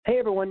Hey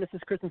everyone, this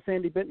is Chris and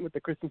Sandy Benton with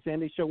the Chris and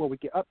Sandy Show, where we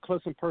get up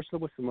close and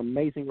personal with some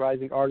amazing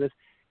rising artists.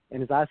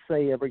 And as I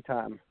say every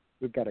time,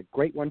 we've got a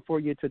great one for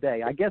you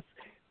today. I guess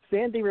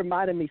Sandy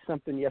reminded me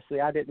something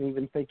yesterday I didn't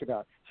even think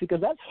about. She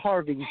goes, "That's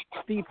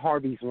Steve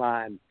Harvey's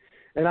line."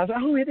 And I was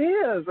like, "Oh, it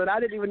is." And I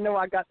didn't even know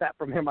I got that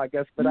from him, I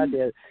guess, but I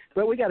did.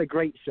 But we got a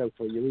great show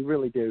for you. We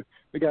really do.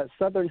 We got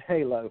Southern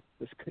Halo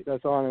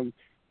that's on,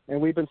 and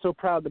we've been so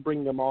proud to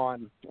bring them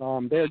on.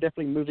 They're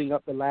definitely moving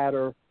up the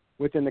ladder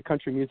within the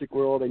country music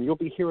world, and you'll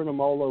be hearing them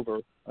all over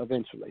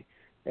eventually.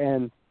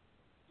 And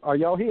are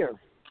y'all here?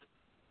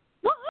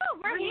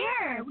 Woohoo! We're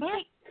here.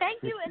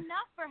 Thank you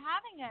enough for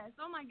having us.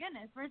 Oh, my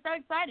goodness. We're so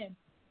excited.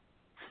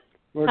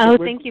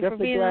 Thank you for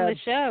being glad. on the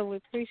show. We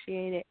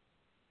appreciate it.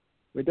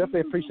 We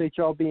definitely appreciate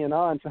y'all being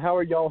on. So how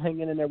are y'all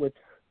hanging in there with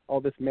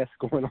all this mess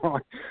going on?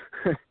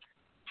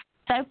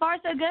 So far,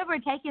 so good. We're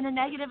taking a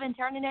negative and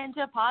turning it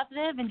into a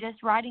positive and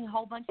just writing a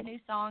whole bunch of new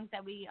songs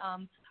that we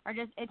are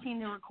just itching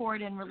to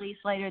record and release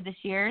later this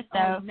year.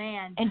 So,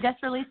 man. And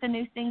just released a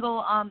new single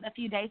a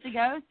few days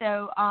ago.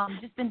 So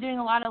just been doing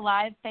a lot of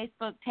live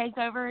Facebook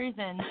takeovers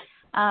and,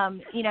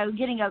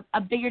 getting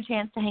a bigger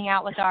chance to hang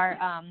out with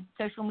our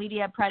social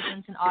media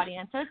presence and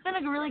audience. So it's been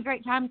a really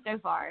great time so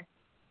far.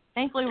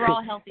 Thankfully, we're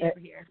all healthy over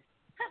here.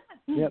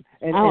 Yep.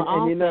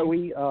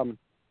 And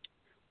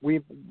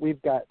we've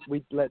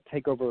let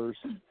takeovers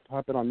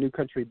happen on New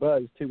Country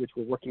Buzz too, which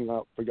we're working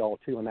out for y'all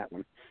too on that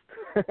one.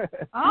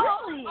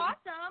 Oh,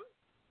 awesome!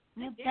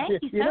 Thank you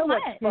so you know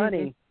much. What's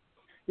funny?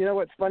 You know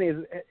what's funny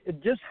is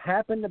it just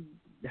happened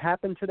to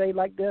happen today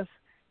like this.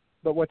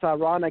 But what's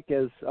ironic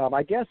is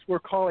I guess we're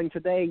calling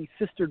today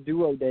Sister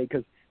Duo Day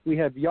because we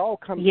have y'all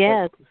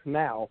coming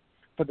now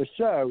for the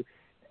show,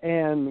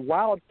 and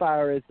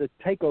Wildfire is the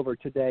takeover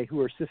today, who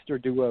are Sister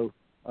Duo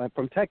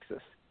from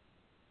Texas.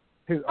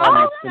 Who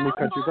the New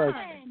Country Buzz.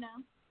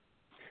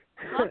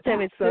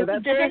 Awesome. It's So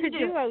Sister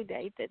Duo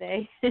Day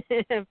today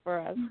for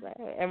us,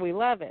 and we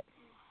love it.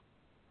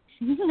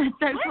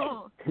 That's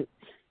so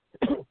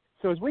cool.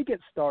 So as we get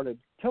started,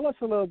 tell us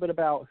a little bit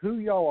about who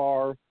y'all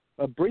are,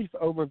 a brief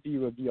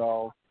overview of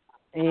y'all,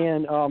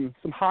 and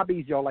some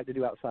hobbies y'all like to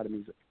do outside of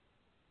music.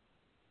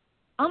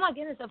 Oh my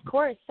goodness, of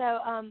course. So,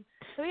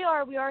 we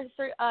are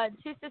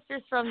two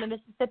sisters from the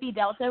Mississippi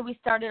Delta. We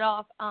started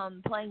off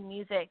playing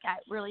music at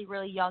really,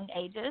 really young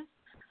ages.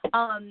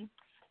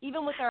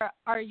 Even with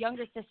our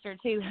younger sister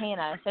too,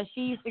 Hannah. So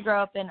she used to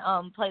grow up and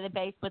play the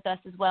bass with us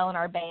as well in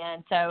our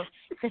band. So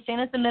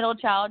Christina's the middle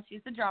child. She's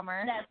the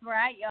drummer. That's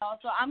right, y'all.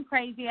 So I'm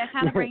crazy. I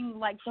kind of bring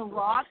like the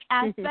rock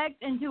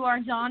aspect into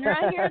our genre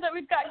here that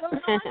we've got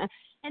going on.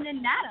 And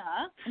then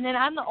Nata. And then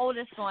I'm the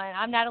oldest one.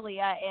 I'm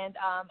Natalia, and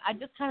I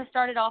just kind of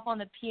started off on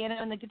the piano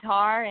and the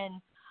guitar,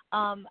 and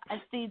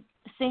I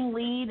sing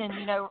lead and,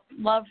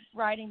 love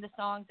writing the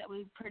songs that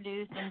we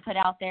produce and put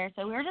out there.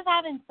 So we were just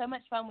having so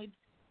much fun. We've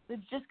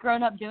just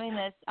grown up doing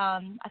this.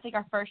 I think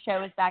our first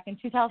show was back in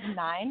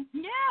 2009.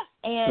 Yeah.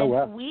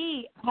 And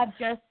we have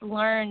just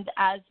learned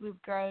as we've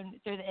grown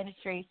through the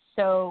industry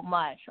so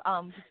much.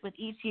 Just with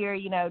each year,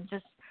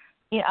 just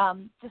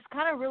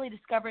kind of really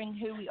discovering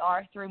who we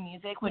are through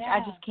music, which I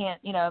just can't,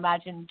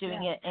 imagine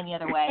doing it any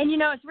other way. And,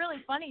 it's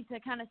really funny to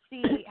kind of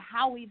see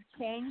how we've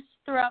changed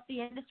throughout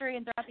the industry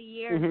and throughout the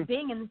years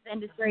being in this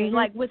industry,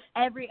 like with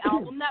every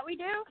album that we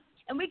do.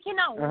 And we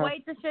cannot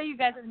wait to show you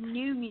guys our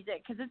new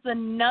music because it's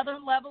another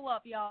level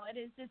up, y'all. It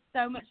is just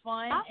so much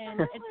fun,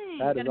 and it's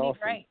going to be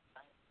great.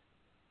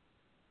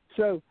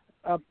 So,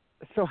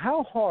 so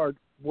how hard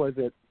was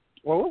it,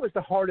 or what was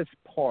the hardest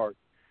part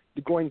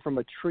to going from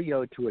a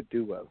trio to a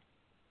duo?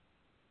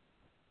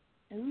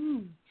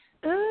 Ooh,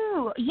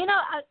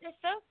 it's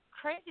so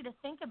crazy to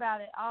think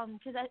about it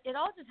because it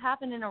all just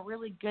happened in a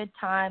really good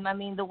time. I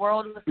mean, the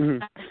world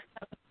was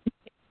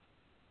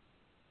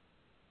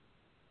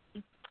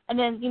and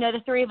then,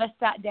 the three of us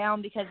sat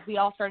down because we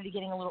all started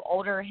getting a little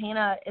older.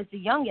 Hannah is the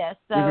youngest,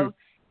 so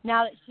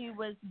now that she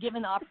was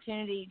given the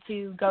opportunity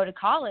to go to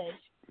college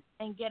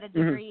and get a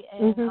degree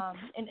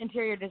in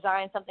interior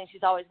design, something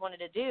she's always wanted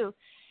to do,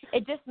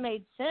 it just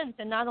made sense.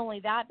 And not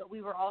only that, but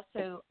we were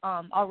also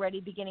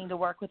already beginning to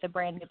work with a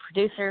brand new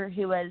producer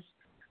who was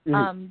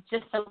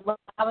just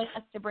allowing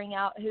us to bring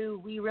out who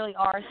we really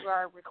are through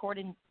our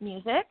recorded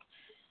music.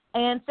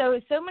 And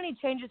so many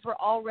changes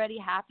were already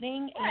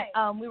happening. Right.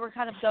 And we were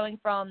kind of going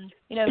from,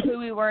 who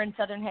we were in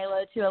Southern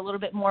Halo to a little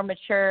bit more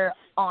mature,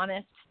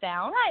 honest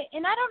sound. Right.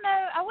 And I don't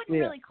know, I wouldn't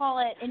really call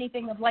it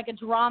anything of like a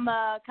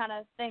drama kind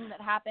of thing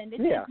that happened.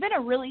 It's been a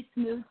really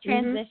smooth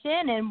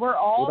transition, and we're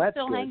all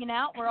still hanging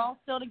out. We're all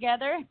still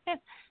together.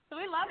 So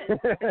we love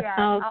it.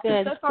 Yeah.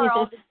 Good. So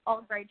far,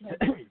 all great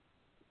changes.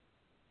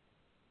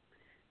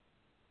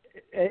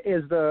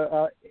 Is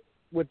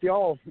with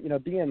y'all,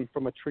 being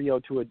from a trio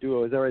to a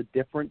duo, is there a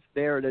difference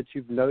there that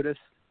you've noticed?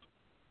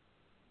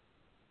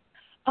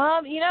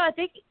 I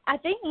think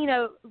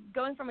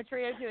going from a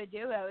trio to a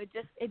duo,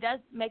 it does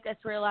make us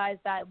realize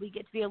that we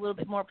get to be a little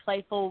bit more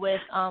playful with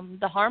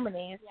the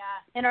harmonies. Yeah,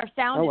 and our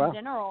sound in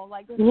general.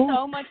 Like there's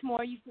so much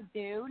more you could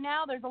do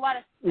now. There's a lot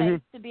of space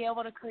to be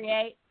able to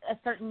create a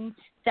certain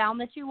sound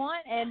that you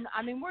want, and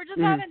I mean we're just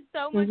having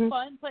so much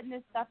fun putting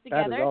this stuff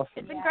together. That is awesome.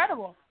 It's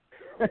incredible.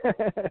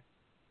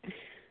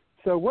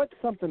 So what's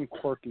something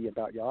quirky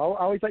about y'all?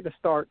 I always like to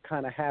start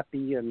kind of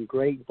happy and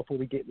great before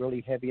we get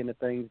really heavy into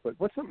things, but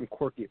what's something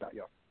quirky about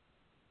y'all?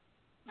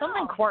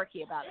 Something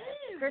quirky about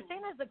it.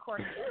 Christina's the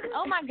quirkiest.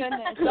 Oh, my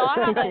goodness. So I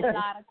have a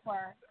lot of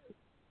quirk.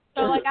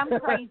 So, like, I'm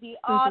crazy,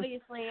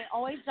 obviously,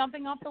 always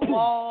jumping off the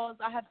walls.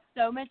 I have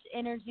so much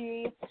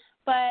energy.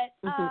 But,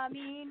 I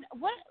mean,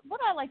 what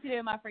do I like to do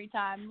in my free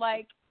time?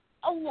 Like,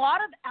 a lot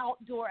of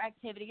outdoor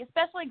activity,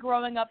 especially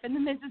growing up in the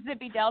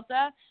Mississippi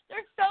Delta.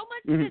 There's so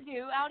much to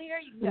do out here.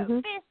 You can go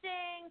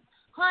fishing,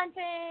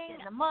 hunting,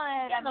 in the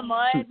mud. In the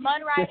mud,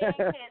 mud riding.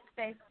 Can't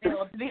stay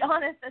still. To be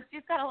honest,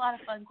 she's got a lot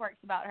of fun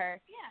quirks about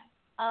her.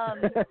 Yeah.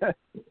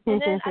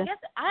 And then I guess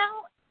I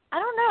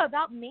don't know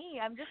about me.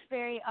 I'm just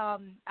very I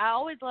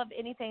always love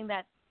anything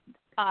that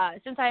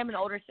since I am an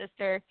older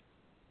sister,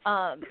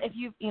 if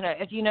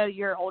you know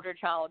your older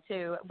child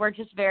too, we're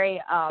just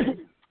very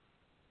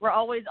we're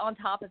always on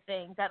top of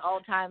things at all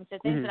times. So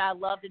things that I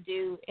love to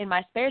do in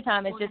my spare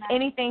time is just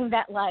anything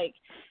that like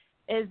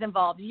is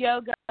involved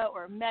yoga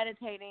or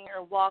meditating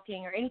or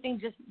walking or anything,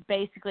 just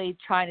basically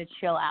trying to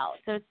chill out.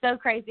 So it's so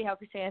crazy how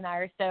Christina and I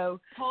are so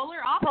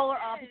polar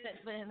opposites,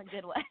 but in a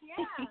good way.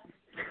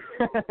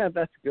 Yeah.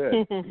 That's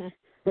good.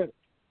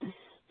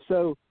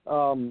 So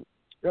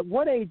at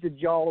what age did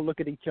y'all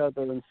look at each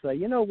other and say,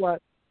 you know what,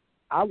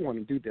 I want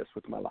to do this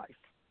with my life?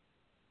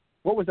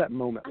 What was that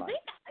moment like?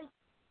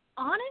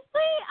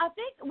 Honestly, I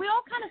think we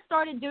all kind of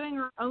started doing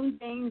our own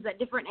things at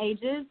different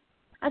ages.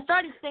 I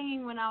started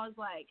singing when I was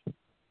like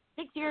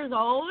 6 years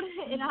old,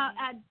 and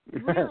I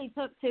really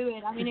took to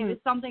it. I mean, it was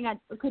something I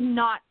could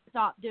not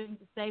stop doing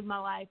to save my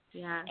life.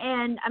 Yeah.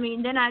 And, I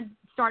mean, then I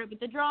started with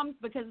the drums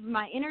because of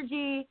my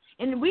energy.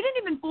 And we didn't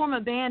even form a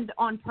band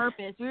on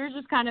purpose. We were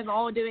just kind of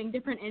all doing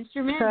different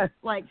instruments,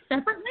 like,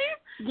 separately.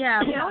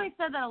 Yeah, we always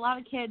said that a lot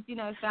of kids,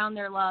 found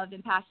their love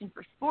and passion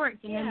for sports,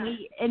 and then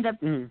we end up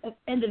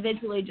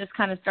individually just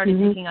kind of started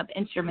picking up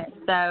instruments.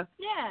 So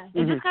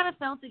it just kind of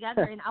fell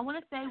together. And I want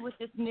to say with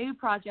this new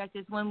project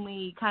is when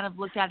we kind of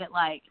looked at it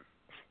like,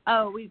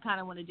 oh, we kind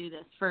of want to do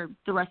this for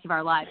the rest of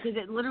our lives,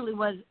 because it literally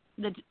was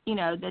the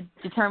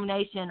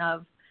determination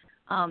of,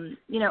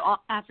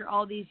 after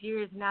all these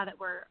years, now that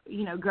we're,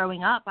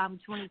 growing up. I'm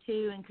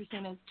 22 and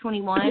Christina's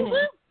 21 and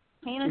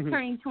Hannah's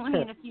turning 20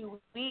 in a few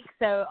weeks.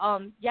 So,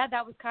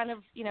 that was kind of,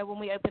 when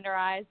we opened our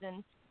eyes.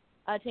 And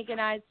Tinka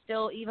and I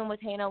still, even with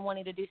Hannah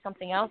wanting to do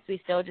something else, we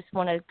still just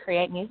want to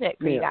create music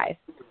for you guys.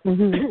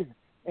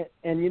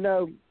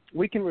 And,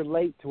 we can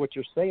relate to what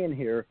you're saying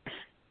here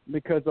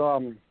because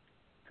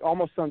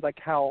almost sounds like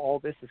how all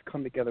this has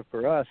come together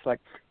for us. Like,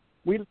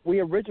 we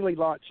originally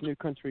launched New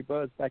Country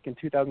Buzz back in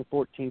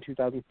 2014,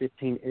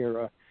 2015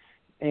 era,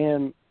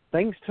 and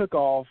things took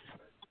off,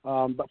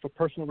 but for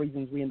personal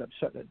reasons, we ended up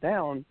shutting it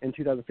down in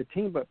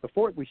 2015. But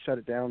before we shut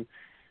it down,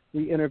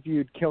 we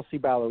interviewed Kelsey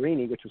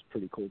Ballerini, which was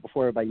pretty cool,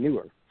 before everybody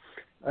knew her.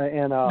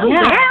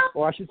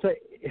 Or I should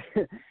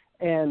say,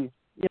 and,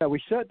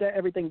 we shut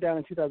everything down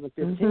in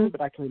 2015,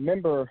 but I can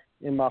remember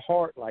in my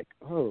heart, like,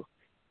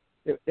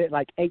 it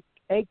like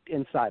ached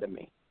inside of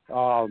me.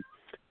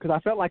 Because I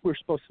felt like we were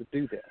supposed to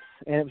do this.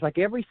 And it was like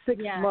every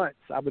 6 months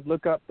I would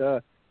look up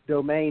the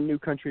domain New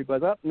Country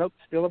Buzz. Nope,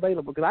 still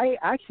available. Because I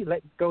actually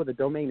let go of the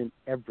domain and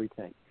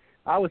everything.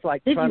 I was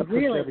like trying to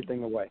push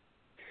everything away.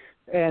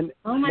 And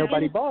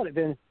nobody bought it.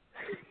 Then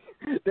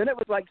it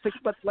was like 6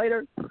 months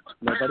later,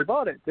 nobody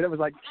bought it. Then it was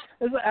like,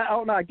 I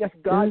don't know, I guess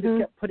God just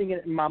kept putting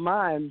it in my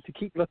mind to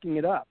keep looking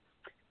it up.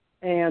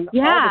 And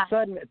all of a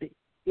sudden, at the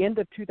end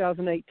of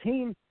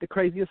 2018, the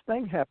craziest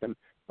thing happened.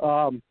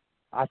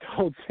 I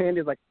told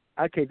Sandy, like,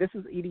 okay, this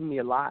is eating me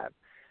alive.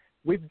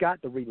 We've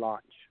got to relaunch.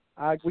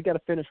 We got to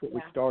finish what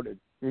we started.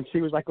 And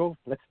she was like, oh,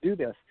 let's do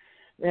this.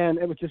 And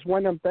it was just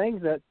one of them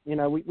things that,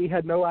 we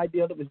had no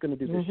idea that was going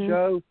to do this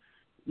show.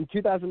 In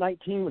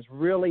 2019 was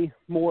really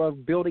more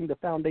of building the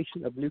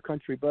foundation of New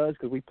Country Buzz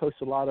because we post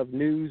a lot of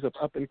news of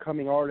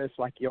up-and-coming artists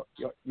like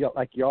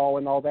y'all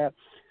and all that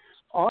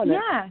on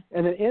it.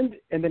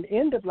 And then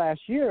end of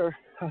last year,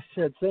 I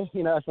said, I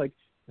was like,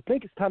 I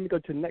think it's time to go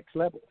to the next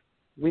level.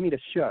 We need a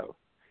show.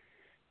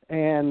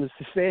 And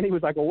Sandy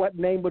was like, well, what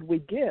name would we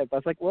give? I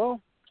was like,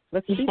 well,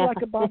 let's be like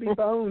a Bobby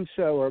Bones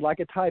show or like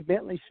a Ty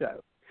Bentley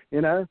show, Yeah,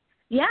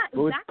 exactly. It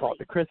was called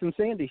the Chris and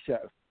Sandy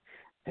Show.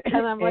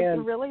 And I'm like,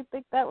 you really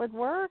think that would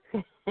work?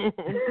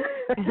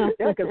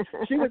 Because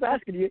she was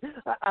asking you.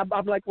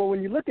 I'm like, well,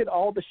 when you look at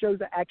all the shows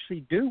that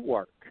actually do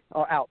work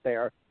out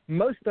there,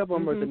 most of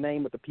them are the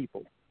name of the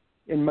people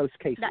in most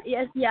cases.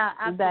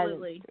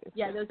 Absolutely.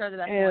 Yeah, those are the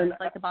best ones,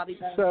 like the Bobby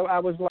Bones. So I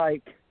was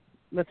like,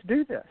 let's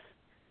do this.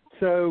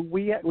 So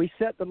we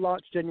set the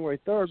launch January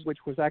 3rd, which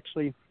was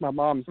actually my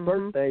mom's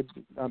birthday.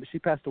 She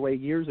passed away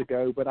years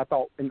ago, but I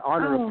thought in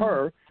honor of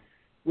her,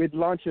 we'd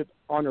launch it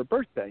on her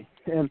birthday.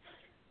 And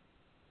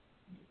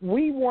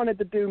we wanted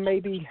to do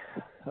maybe,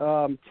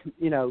 50,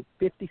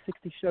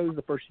 60 shows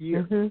the first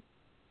year. Mm-hmm.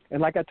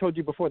 And like I told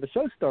you before the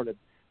show started,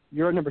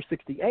 you're number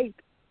 68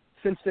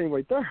 since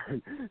January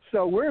 3rd.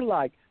 So we're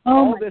like,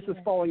 all this is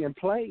falling in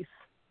place.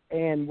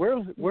 And we're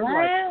like,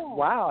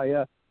 wow,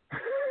 yeah.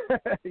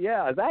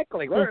 Yeah,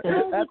 exactly.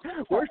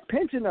 We're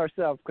pinching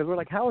ourselves because we're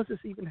like, how is this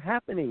even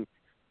happening?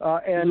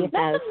 And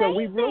so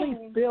we really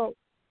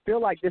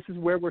feel like this is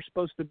where we're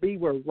supposed to be.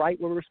 We're right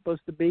where we're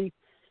supposed to be.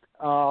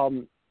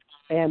 And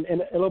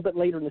a little bit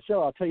later in the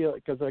show, I'll tell you,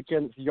 because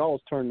again, it's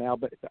y'all's turn now,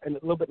 but a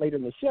little bit later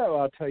in the show,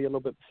 I'll tell you a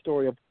little bit the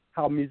story of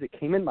how music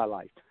came in my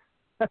life.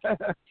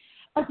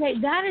 Okay,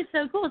 that is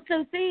so cool.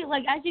 So, see,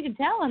 like, as you can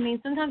tell, I mean,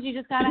 sometimes you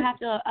just got to have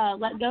to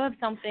let go of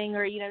something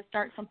or,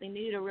 start something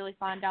new to really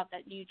find out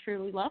that you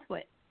truly love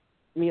it.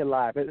 Me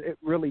alive. It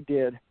really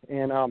did.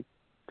 And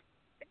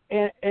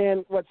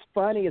what's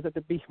funny is that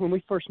when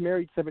we first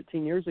married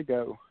 17 years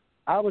ago,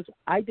 I can't say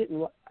I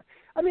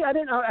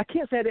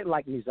didn't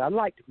like music. I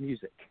liked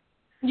music.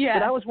 Yeah.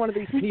 But I was one of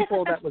these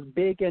people that was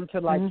big into,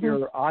 like,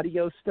 your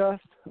audio stuff,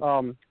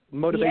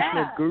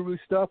 motivational guru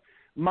stuff.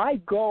 My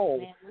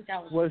goal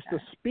was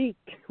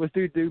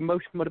to do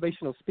most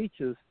motivational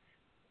speeches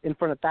in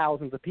front of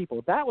thousands of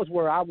people. That was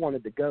where I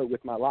wanted to go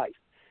with my life.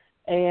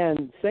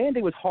 And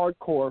Sandy was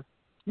hardcore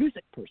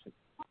music person.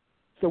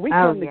 So we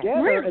came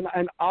together,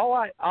 and all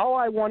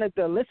I wanted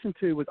to listen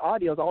to was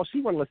audios. All she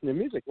wanted to listen to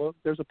music. Well,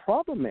 there's a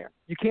problem there.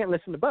 You can't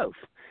listen to both.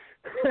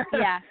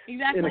 Yeah,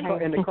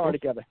 exactly. in the car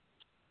together.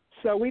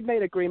 So we made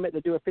an agreement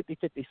to do a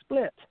 50-50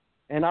 split.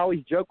 And I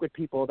always joke with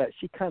people that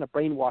she kind of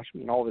brainwashed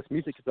me in all this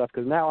music stuff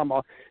because now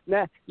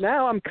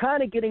I'm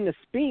kind of getting to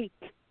speak,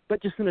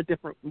 but just in a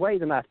different way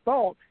than I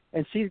thought.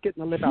 And she's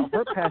getting to live out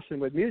her passion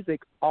with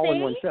music all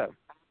in one show.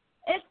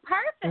 It's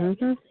perfect.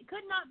 Mm-hmm. It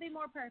could not be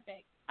more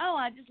perfect. Oh,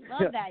 I just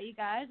love that, you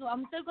guys. Well,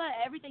 I'm so glad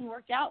everything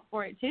worked out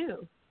for it,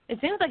 too. It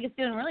seems like it's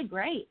doing really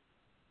great.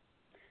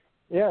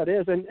 Yeah, it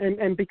is.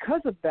 And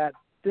because of that,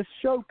 this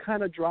show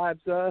kind of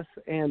drives us,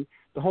 and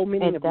the whole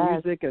meaning of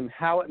music and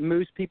how it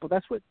moves people,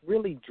 that's what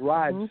really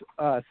drives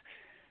us.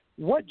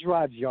 What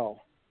drives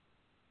y'all?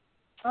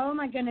 Oh,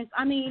 my goodness.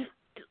 I mean,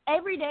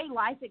 everyday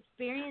life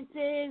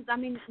experiences. I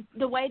mean,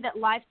 the way that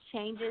life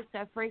changes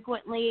so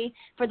frequently,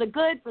 for the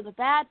good, for the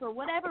bad, for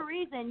whatever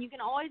reason, you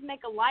can always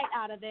make a light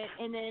out of it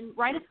and then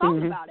write a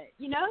song about it.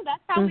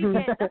 That's how we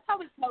that's how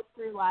we cope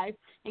through life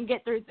and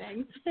get through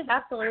things.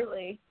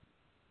 Absolutely.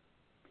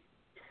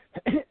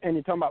 And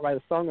you're talking about write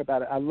a song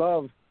about it. I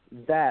love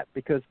that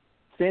because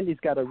Sandy's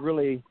got a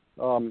really,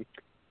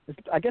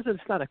 I guess it's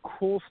not a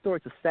cool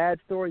story. It's a sad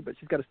story, but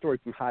she's got a story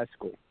from high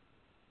school.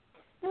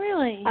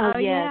 Really? Oh,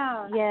 yes.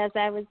 Yeah. Yes,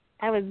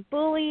 I was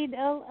bullied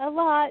a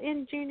lot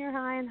in junior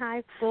high and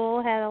high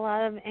school, had a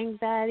lot of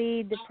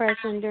anxiety,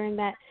 depression during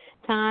that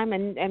time,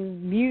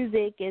 and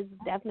music is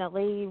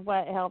definitely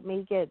what helped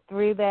me get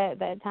through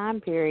that time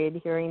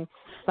period, hearing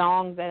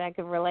songs that I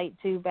could relate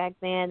to back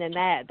then, and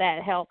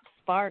that helped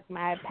spark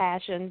my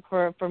passion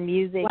for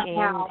music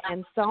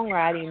and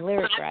songwriting,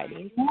 lyric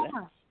writing.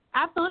 Yeah,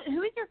 absolutely. Who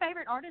was your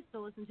favorite artist to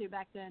listen to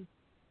back then?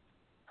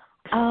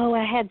 Oh,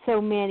 I had so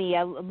many.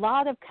 A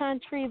lot of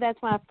country. That's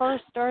when I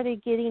first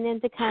started getting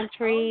into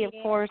country. Of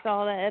course,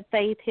 all that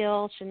Faith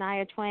Hill,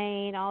 Shania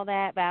Twain, all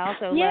that. But I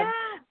also loved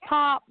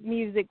pop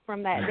music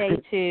from that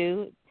day,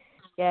 too.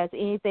 Yes,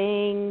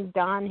 anything,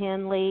 Don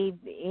Henley,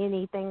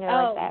 anything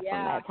like that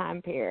from that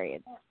time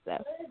period.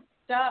 So.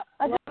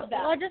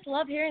 I just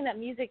love hearing that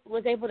music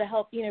was able to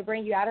help,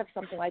 bring you out of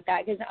something like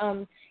that. Because,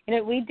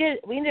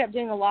 we ended up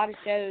doing a lot of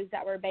shows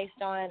that were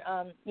based on,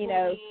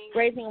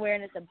 raising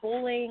awareness of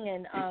bullying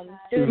and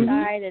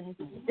suicide and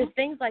just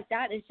things like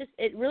that.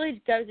 It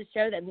really goes to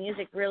show that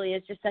music really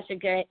is just such a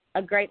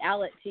great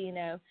outlet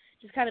to,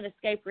 just kind of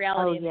escape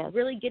reality and it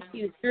really gets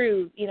you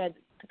through, the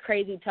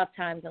crazy tough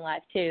times in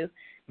life too.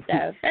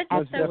 So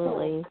that's so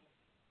cool.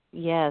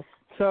 Yes.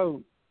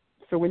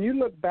 So when you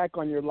look back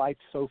on your life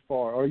so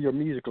far, or your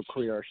musical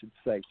career, I should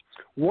say,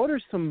 what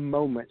are some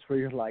moments where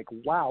you're like,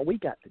 wow, we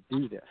got to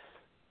do this?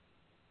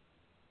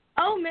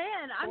 Oh,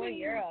 man. Touring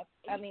Europe.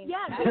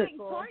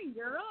 Touring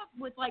Europe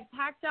with,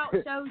 packed out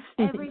shows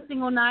every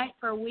single night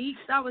for weeks.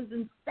 That was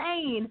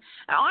insane.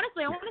 And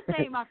honestly, I want to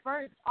say my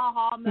first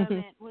aha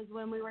moment was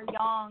when we were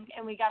young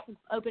and we got to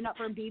open up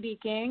for B.B.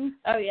 King.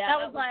 Oh, yeah.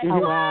 That was like,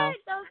 what? Wow.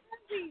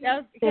 That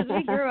was because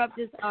we grew up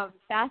just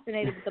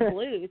fascinated with the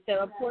blues. So,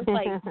 of course,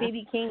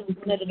 B.B. King was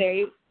one of the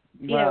very,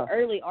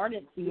 early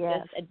artists we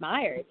just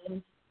admired.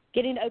 And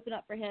getting to open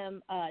up for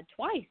him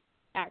twice,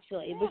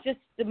 actually, it was just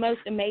the most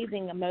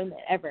amazing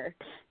moment ever.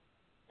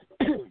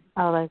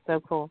 Oh, that's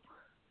so cool.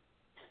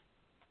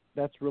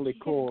 That's really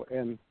cool.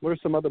 And what are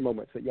some other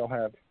moments that y'all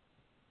have?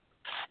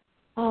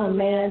 Oh,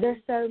 man,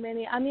 there's so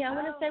many. I mean, I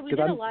want to say we did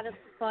a lot of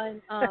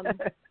fun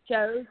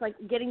shows,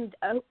 getting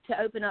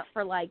to open up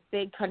for,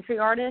 big country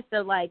artists.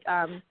 So,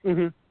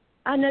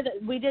 I know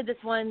that we did this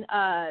one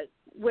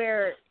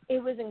where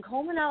It was in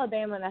Coleman,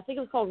 Alabama, and I think it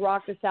was called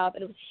Rock the South,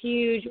 and it was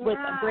huge with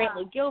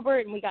Brantley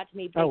Gilbert, and we got to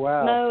meet Big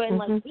Snow, and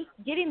like just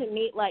getting to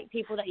meet like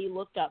people that you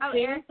looked up to.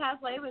 Eric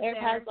Hasley was there.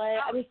 Hasley.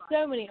 I mean,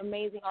 so many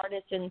amazing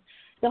artists, and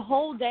the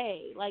whole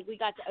day, like we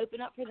got to open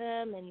up for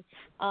them,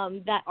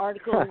 and that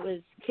article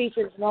was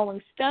featured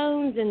Rolling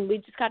Stones, and we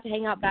just got to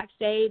hang out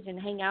backstage and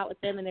hang out with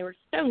them, and they were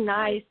so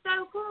nice.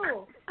 So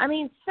cool. I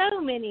mean,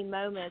 so many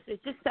moments.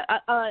 It's just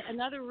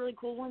another really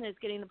cool one is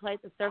getting to play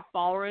at the Surf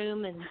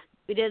Ballroom, and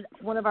we did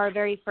one of our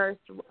very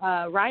first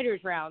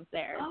writers rounds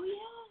there. Oh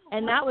yeah.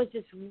 And that was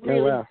just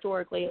really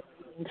historically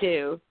amazing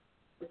too.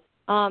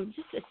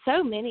 Just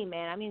so many,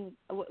 man. I mean,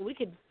 we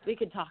could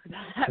talk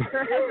about that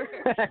forever.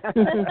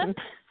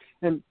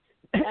 and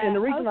the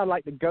reason I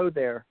like to go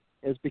there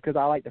is because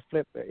I like to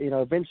flip.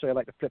 Eventually I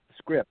like to flip the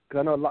script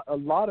because I know a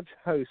lot of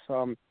hosts,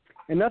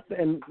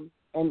 and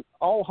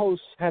all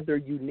hosts have their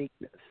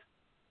uniqueness.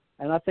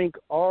 And I think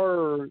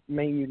our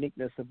main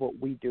uniqueness of what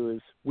we do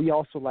is we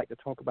also like to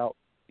talk about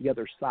the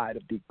other side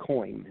of the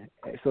coin,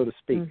 so to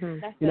speak.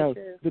 That's so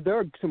true. There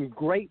are some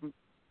great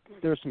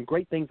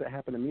things that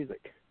happen in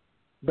music,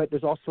 but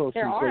there's also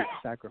some great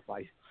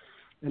sacrifice.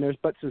 And there's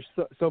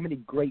so many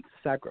great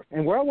sacrifices.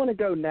 And where I want to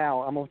go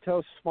now, I'm going to tell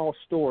a small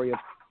story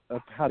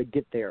of how to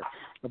get there,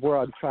 of where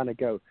I'm trying to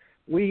go.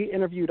 We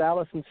interviewed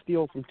Allison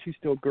Steele from Two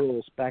Steel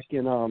Girls back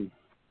in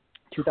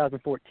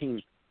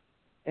 2014,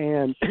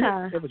 and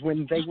it was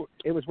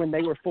when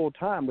they were full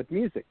time with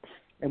music.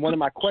 And one of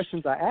my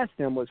questions I asked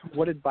them was,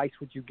 what advice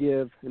would you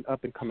give an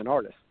up-and-coming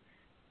artist?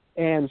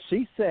 And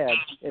she said,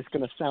 it's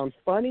going to sound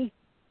funny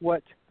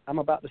what I'm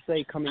about to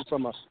say coming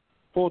from a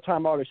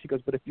full-time artist. She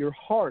goes, but if your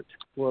heart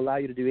will allow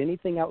you to do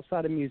anything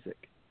outside of music,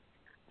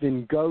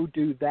 then go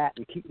do that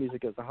and keep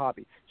music as a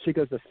hobby. She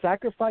goes, the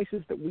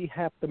sacrifices that we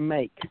have to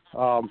make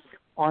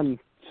on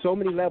so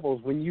many levels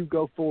when you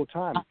go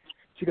full-time,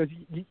 she goes,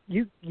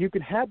 you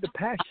can have the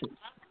passion,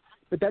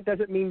 but that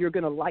doesn't mean you're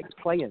going to like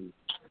playing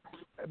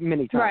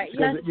many times. Right.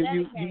 Because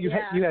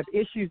you have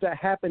issues that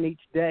happen each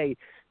day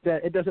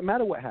that it doesn't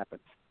matter what happens.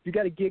 You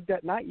got to gig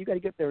that night. You got to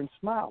get there and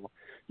smile.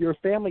 Your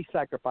family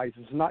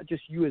sacrifices, not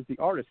just you as the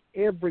artist.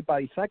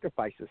 Everybody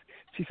sacrifices.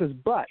 She says,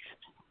 but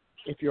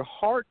if your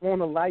heart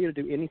won't allow you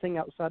to do anything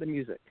outside of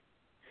music,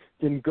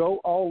 then go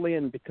all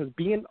in, because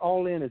being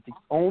all in is the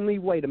only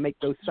way to make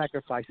those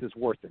sacrifices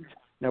worth it.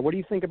 Now, what do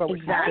you think about what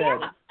she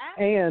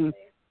said?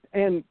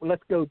 And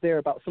let's go there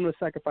about some of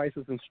the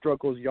sacrifices and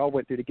struggles y'all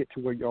went through to get to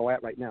where y'all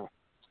at right now.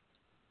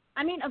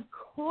 I mean, of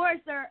course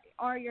there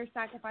are your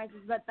sacrifices,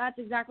 but that's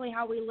exactly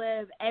how we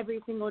live every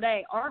single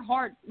day. Our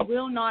hearts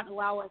will not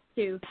allow us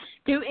to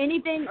do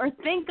anything or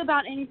think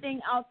about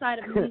anything outside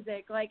of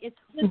music. Like, it's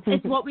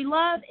what we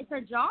love. It's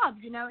our job,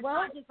 It's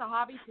not just a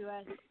hobby to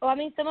us. Well, I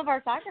mean, some of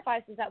our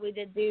sacrifices that we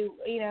did do,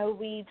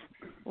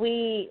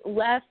 we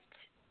left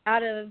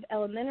out of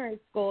elementary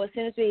school. As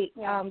soon as we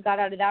got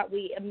out of that,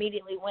 we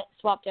immediately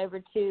swapped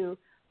over to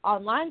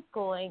online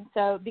schooling.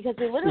 So because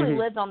we literally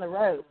lived on the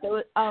road,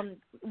 so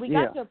we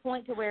got to a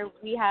point to where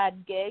we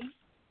had gigs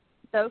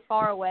so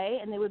far away,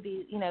 and they would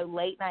be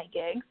late night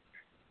gigs,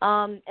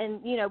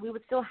 and we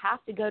would still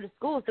have to go to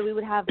school, so we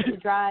would have to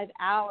drive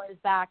hours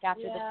back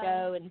after the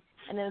show,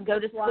 and then go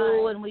to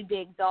school, and we'd be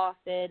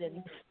exhausted,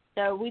 and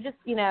so we just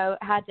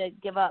had to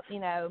give up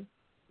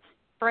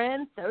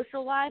friends,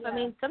 social life. I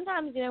mean,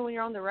 sometimes when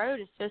you're on the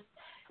road, it's just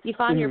you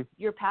find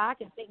your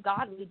pack, and thank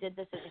God we did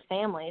this as a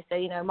family.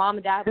 So mom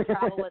and dad would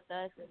travel with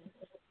us,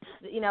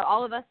 and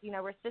all of us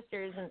we're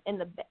sisters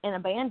in a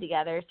band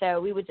together,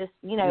 so we would just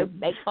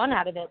make fun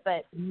out of it.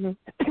 But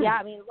yeah,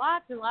 I mean,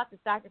 lots and lots of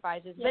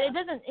sacrifices. But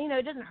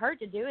it doesn't hurt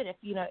to do it if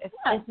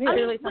it's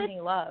really something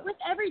you love. With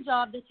every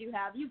job that you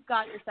have, you've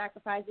got your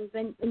sacrifices,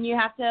 and you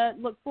have to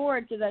look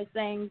forward to those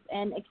things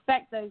and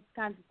expect those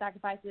kinds of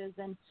sacrifices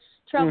and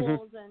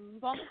troubles and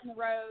bumps in the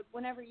road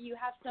whenever you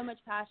have so much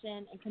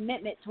passion and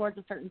commitment towards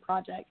a certain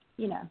project,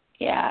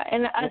 Yeah,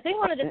 and I think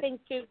one of the things,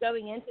 too,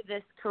 going into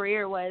this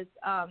career was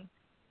I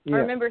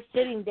remember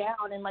sitting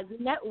down and,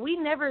 we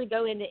never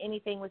go into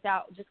anything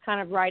without just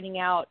kind of writing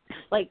out,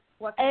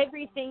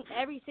 every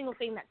single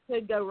thing that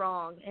could go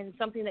wrong and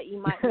something that you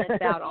might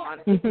miss out on,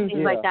 and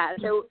things like that.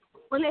 So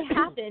when they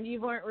happened, you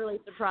weren't really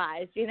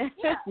surprised,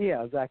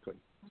 Yeah, exactly.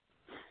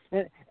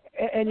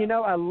 And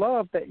I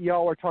love that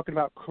y'all are talking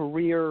about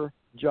career,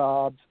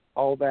 jobs,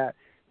 all that,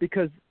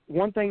 because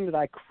one thing that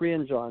I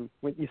cringe on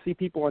when you see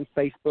people on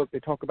Facebook, they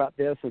talk about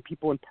this, and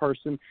people in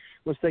person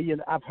will say,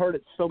 I've heard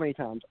it so many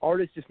times,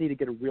 artists just need to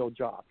get a real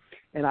job.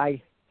 And I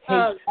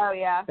hate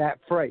that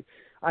phrase.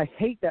 I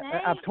hate that.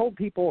 I've told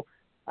people,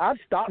 I've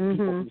stopped people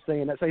from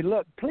saying that. Say,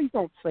 look, please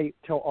don't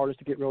tell artists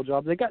to get real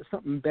jobs. They got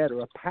something better,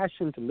 a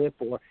passion to live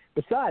for.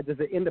 Besides, as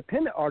an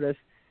independent artist,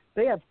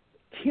 they have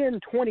 10,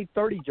 20,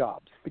 30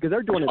 jobs because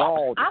they're doing it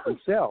all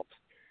themselves.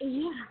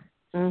 Yeah.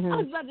 I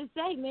was about to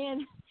say,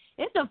 man,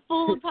 it's a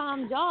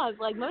full-time job.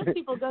 Like, most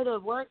people go to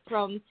work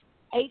from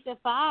 8 to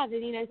 5,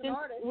 and since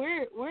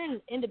we're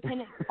an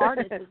independent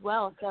artist as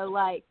well, so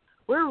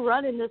we're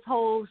running this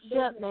whole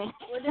ship, man.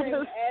 We're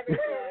doing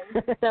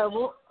everything.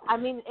 So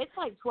it's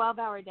like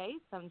 12-hour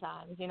days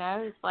sometimes, you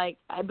know. It's like,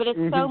 but it's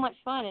so much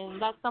fun,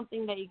 and that's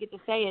something that you get to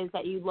say is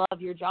that you love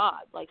your job,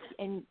 like,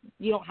 and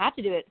you don't have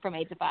to do it from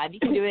 8 to 5.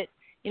 You can do it,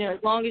 you know, as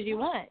long as you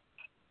want.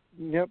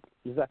 Yep.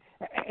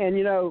 And,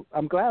 you know,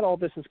 I'm glad all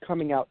this is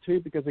coming out,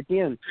 too, because,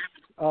 again,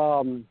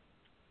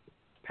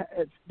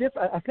 it's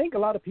different. I think a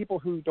lot of people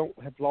who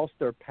have lost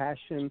their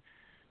passion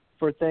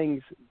for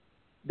things,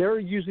 they're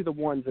usually the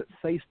ones that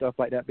say stuff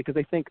like that because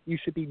they think you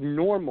should be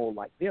normal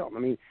like them. I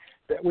mean,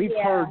 we've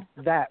heard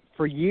that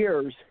for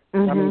years.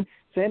 I mean,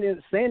 Sandy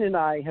and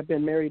I have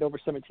been married over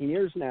 17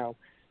 years now,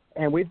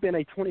 and we've been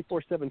a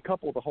 24/7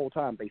 couple the whole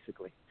time,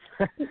 basically.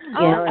 We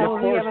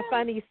have a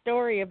funny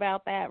story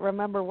about that.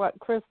 Remember what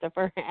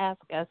Christopher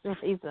asked us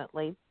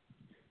recently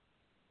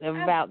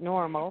about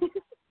normal.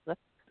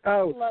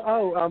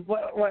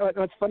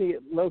 What's funny,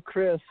 little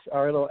Chris,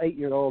 our little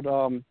 8-year-old,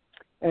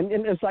 and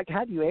it's like,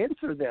 how do you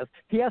answer this?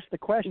 He asked the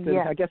question.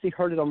 Yeah. I guess he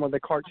heard it on one of the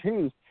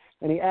cartoons,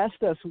 and he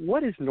asked us,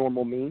 what does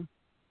normal mean?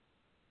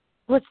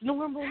 What's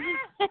normal mean?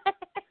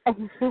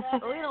 We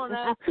don't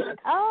know.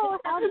 Oh,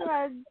 how do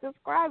I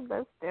describe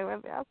this to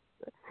him?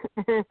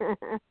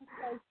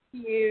 That's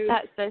cute.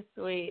 That's so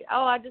sweet.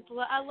 Oh, I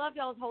love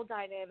y'all's whole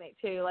dynamic,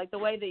 too, like the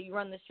way that you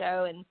run the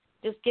show and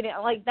just getting,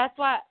 like, that's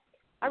why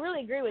I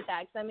really agree with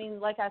that. Because, I mean,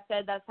 like I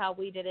said, that's how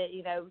we did it,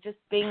 you know, just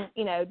being,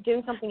 you know,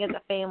 doing something as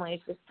a family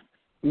is just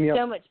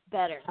so much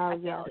better. Oh,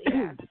 yeah.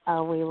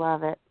 Oh, we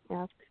love it.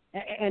 Yeah.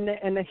 And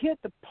to hit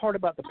the part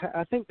about the past,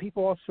 I think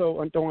people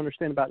also don't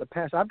understand about the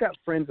past. I've got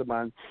friends of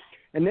mine,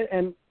 and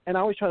I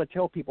always try to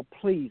tell people,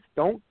 please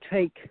don't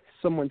take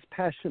someone's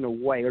passion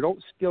away or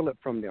don't steal it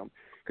from them,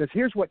 because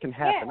here's what can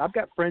happen. Yeah. I've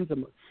got friends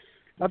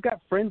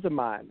of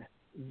mine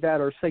that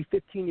are, say,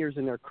 15 years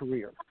in their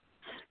career,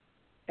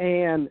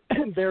 and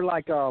they're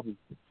like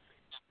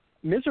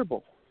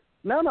miserable.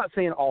 Now, I'm not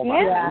saying all of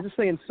them.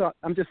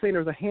 I'm just saying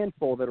there's a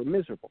handful that are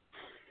miserable.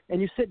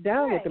 And you sit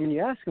down with them and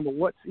you ask them, well,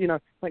 what's, you know,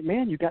 like,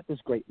 man, you got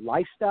this great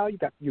lifestyle.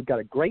 You've got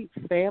a great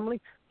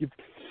family. You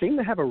seem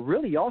to have a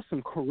really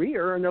awesome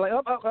career. And they're like,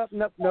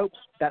 nope,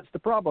 that's the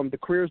problem. The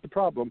career's the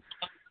problem.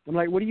 I'm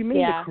like, what do you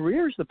mean the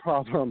career's the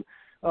problem?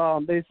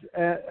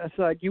 It's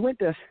like you went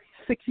to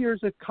 6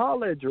 years of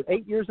college or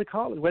 8 years of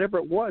college, whatever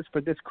it was,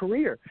 for this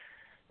career.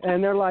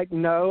 And they're like,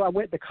 no, I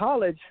went to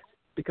college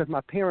because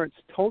my parents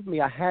told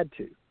me I had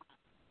to.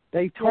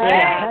 They told me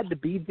I had to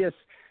be this.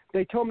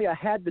 They told me I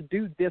had to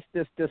do this.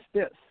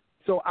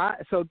 So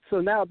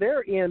now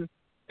they're in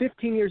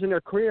 15 years in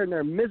their career and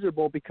they're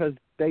miserable because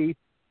they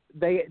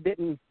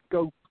didn't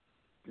go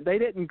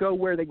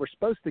where they were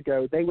supposed to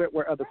go. They went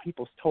where other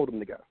people told them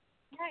to go.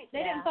 Right.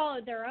 They didn't follow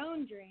their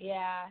own dream.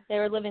 Yeah. They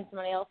were living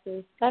somebody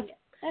else's. That's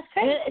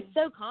crazy. It's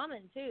so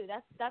common too.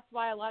 That's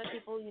why a lot of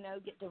people, you know,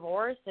 get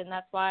divorced, and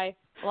that's why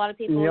a lot of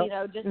people, you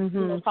know, just you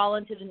know, fall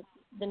into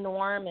the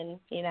norm, and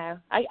you know,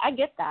 I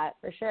get that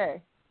for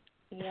sure.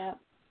 Yeah.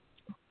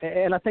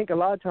 And I think a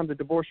lot of times the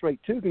divorce rate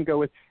too can go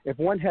with if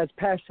one has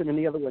passion and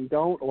the other one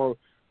don't, or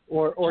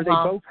they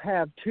both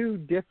have two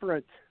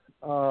different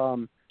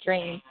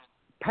dreams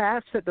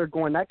paths that they're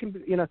going. That can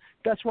be, you know,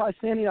 that's why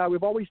Sandy and I,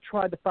 we've always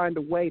tried to find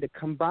a way to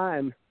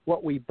combine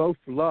what we both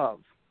love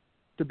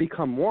to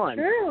become one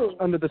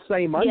under the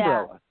same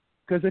umbrella.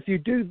 Because if you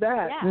do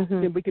that,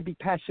 then we could be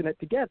passionate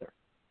together.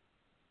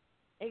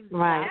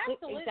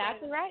 Exactly.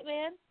 Exactly right,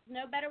 man.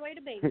 No better way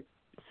to be.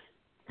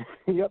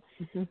 Yep.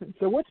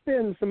 So what's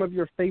been some of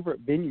your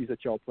favorite venues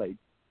that y'all played?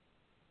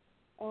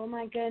 Oh,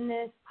 my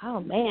goodness. Oh,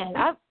 man.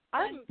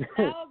 I'm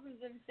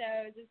thousands of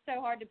shows. It's so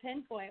hard to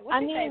pinpoint.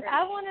 What's your favorite?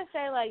 I want to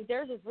say, like,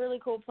 there's this really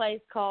cool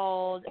place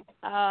called,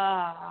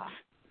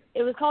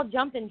 it was called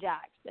Jumpin'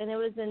 Jacks, and it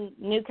was in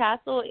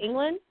Newcastle,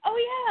 England.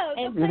 Oh,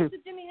 yeah, the place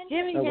with Jimi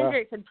Hendrix. Jimi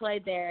Hendrix had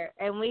played there,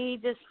 and we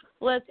just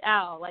flipped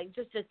out, like,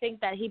 just to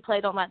think that he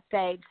played on that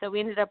stage. So we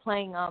ended up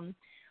playing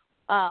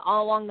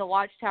all along the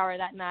Watchtower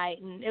that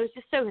night, and it was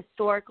just so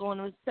historical,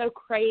 and it was so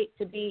great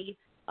to be.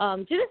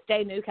 To this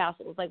day,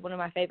 Newcastle is like one of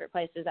my favorite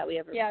places that we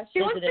ever visited.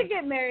 She wants to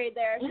get married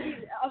there.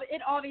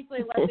 It obviously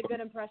left a good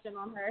impression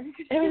on her.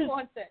 She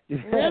wants it.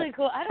 Really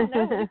cool. I don't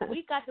know.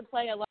 We got to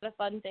play a lot of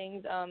fun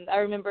things. I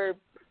remember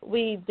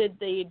we did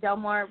the Del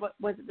Mar, what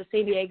was it, the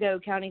San Diego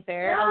County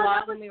Fair a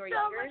lot when we were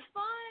younger. That was so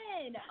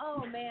much fun.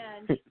 Oh,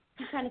 man.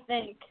 You kind of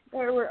think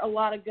there were a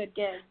lot of good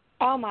gigs.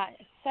 Oh, my.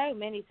 So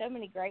many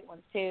great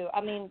ones, too.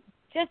 I mean,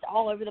 just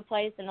all over the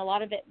place, and a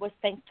lot of it was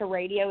thanks to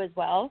radio as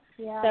well.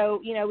 Yeah.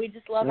 So, you know, we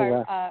just love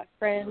our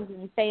friends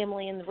and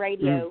family in the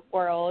radio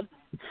world.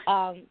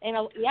 And,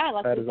 like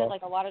we said,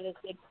 like a lot of those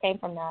gigs came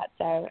from that.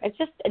 So it's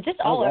just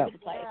all over the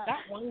place. Not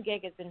one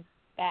gig has been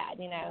bad,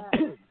 you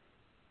know.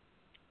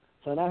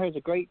 So now here's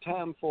a great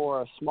time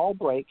for a small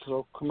break,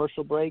 so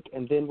commercial break,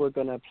 and then we're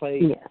going to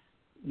play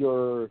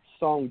your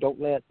song, Don't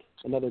Let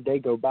Another Day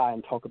Go By,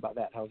 and talk about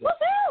that. How's that?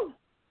 Woohoo!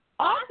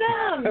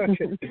 Awesome!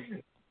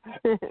 Okay.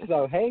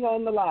 So hang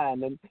on the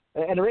line, and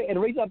the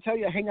reason I'm telling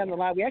you to hang on the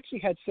line, we actually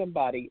had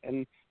somebody,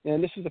 and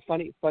this is a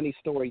funny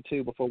story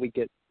too before we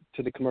get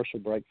to the commercial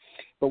break,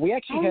 but we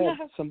actually had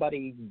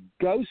somebody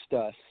ghost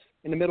us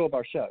in the middle of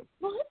our show.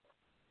 What?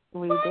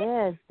 We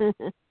did.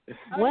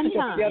 One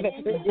time.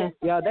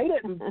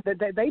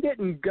 They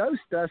didn't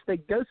ghost us. They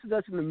ghosted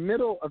us in the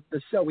middle of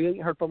the show. We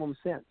ain't heard from them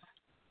since.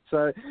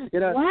 So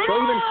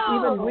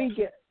Wow.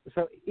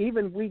 so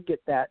even we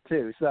get that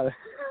too. So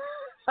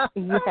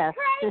Yes.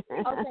 Okay,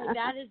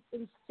 that is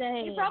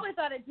insane. You probably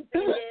thought it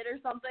defended or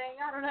something.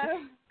 I don't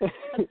know.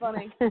 That's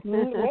funny.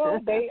 Well,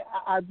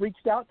 I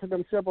reached out to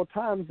them several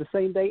times the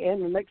same day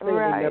and the next day,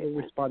 and they never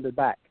responded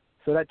back.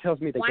 So that tells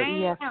me they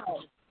didn't. Yes.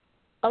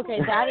 Okay,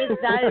 that is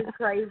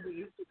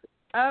crazy.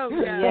 Oh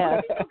yeah.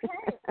 Yes.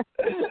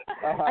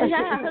 Okay.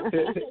 Yeah.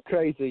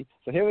 Crazy.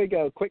 So here we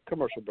go. Quick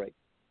commercial break.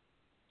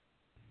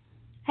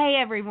 Hey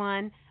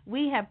everyone,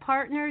 we have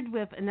partnered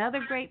with another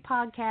great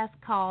podcast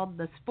called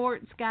the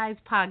Sports Guys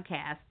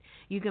Podcast.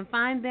 You can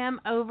find them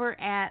over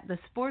at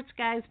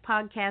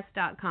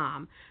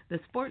thesportsguyspodcast.com. The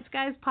Sports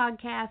Guys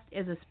Podcast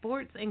is a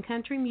sports and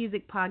country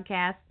music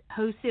podcast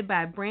hosted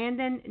by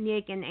Brandon,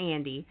 Nick, and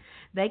Andy.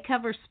 They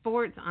cover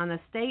sports on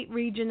a state,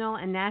 regional,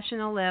 and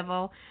national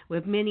level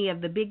with many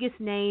of the biggest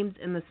names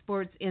in the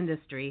sports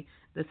industry.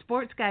 The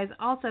Sports Guys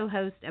also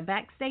host a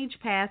Backstage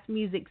Pass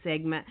music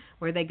segment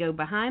where they go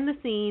behind the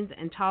scenes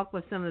and talk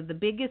with some of the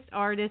biggest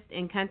artists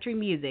in country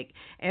music,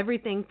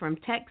 everything from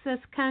Texas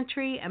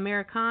country,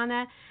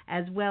 Americana,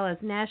 as well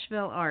as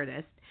Nashville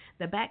artists.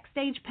 The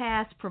Backstage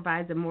Pass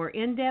provides a more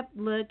in-depth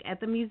look at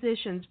the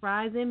musicians'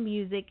 rise in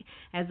music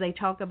as they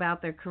talk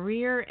about their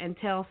career and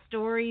tell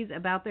stories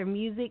about their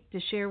music to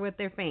share with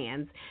their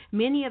fans.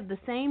 Many of the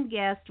same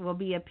guests will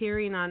be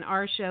appearing on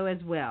our show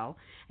as well.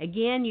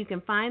 Again, you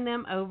can find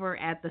them over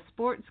at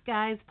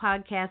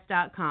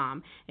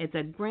thesportsguyspodcast.com. It's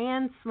a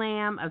grand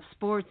slam of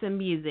sports and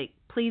music.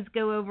 Please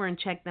go over and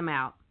check them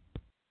out.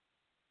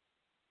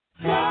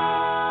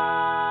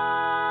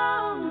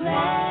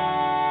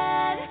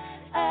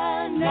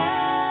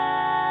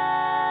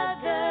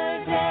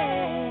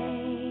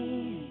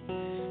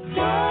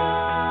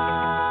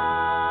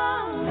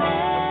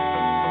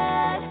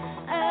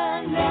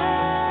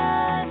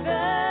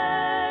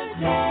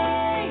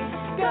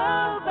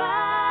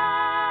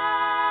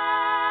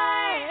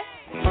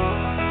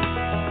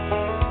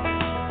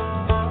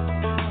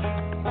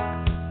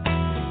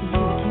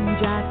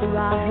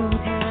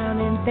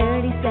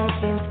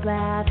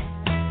 Flat. The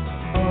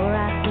more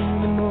I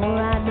see, the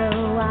more I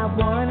know I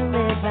wanna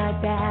live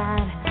like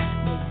that.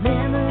 Make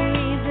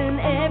memories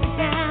in every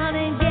town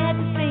and get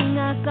to sing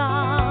our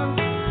songs.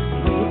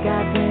 We've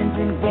got friends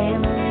and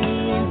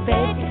family and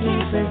faith to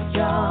keep us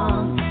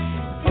strong.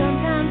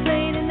 Sometimes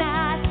late at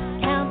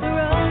night, count the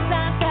roads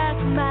I pass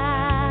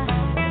by.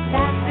 The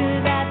faster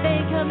that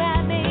they come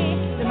at me,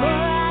 the more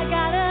I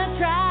gotta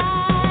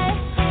try.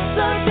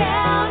 Slow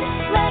down,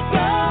 let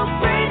go,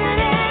 breathe it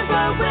in,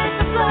 go with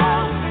the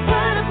flow.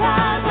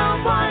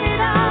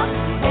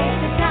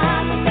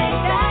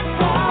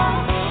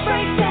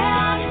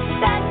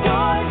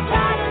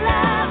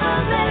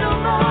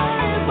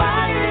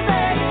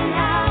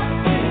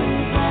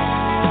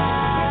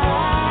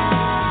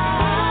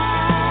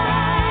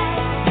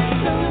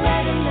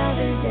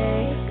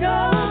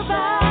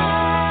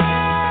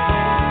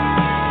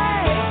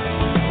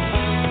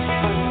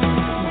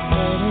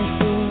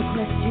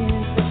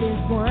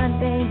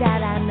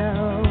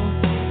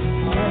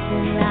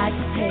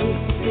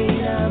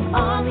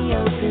 On the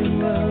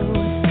open road,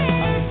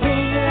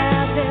 things are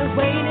out there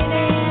waiting,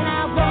 and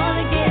I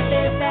wanna get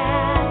there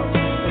fast.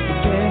 But the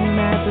journey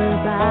might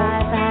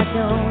survive if I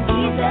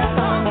don't ease up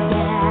on the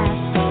gas.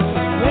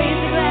 Raise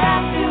a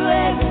glass to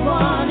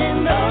everyone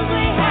and those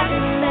we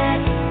haven't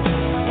met,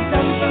 and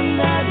some from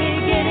the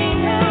beginning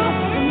who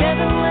we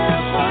never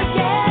will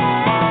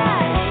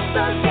forget.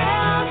 So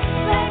down,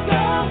 let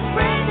go,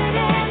 breathe it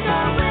in,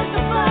 go with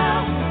the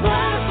flow. Put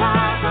a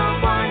pause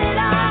on one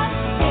it all.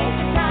 Take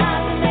the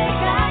time to make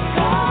that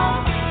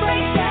call.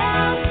 Break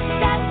down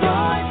that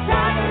door,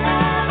 try to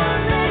love a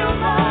little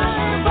more.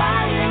 And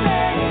while you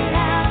let it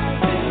out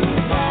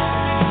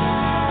tonight,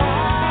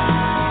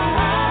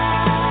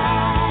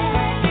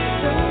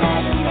 don't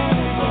let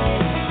another day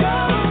go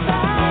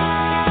by.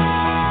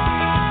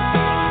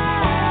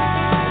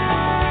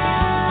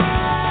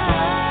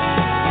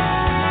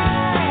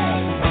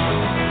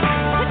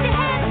 Put your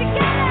hands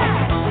together,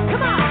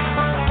 come on.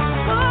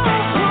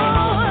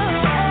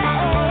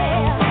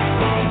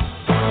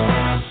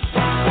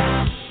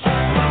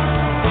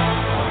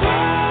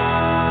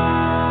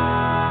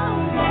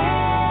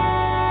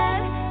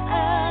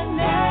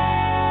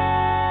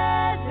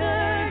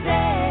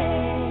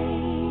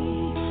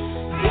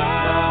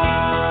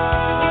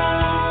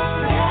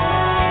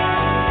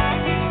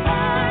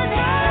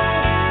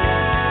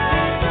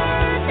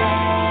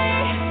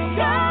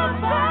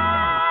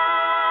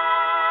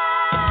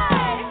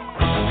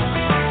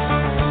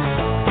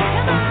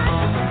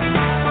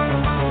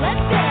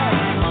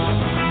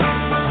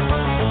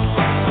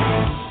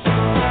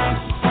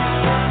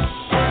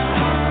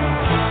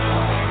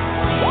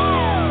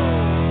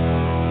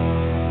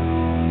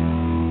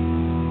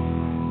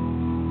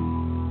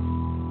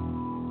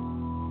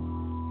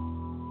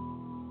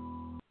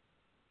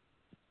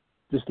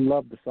 Just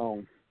love the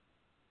song.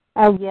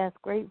 Oh yes,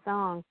 great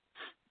song.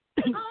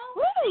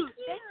 Oh,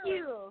 thank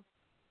you.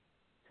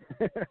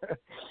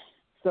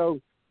 So,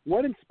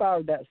 what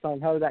inspired that song?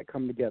 How did that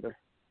come together?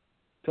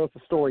 Tell us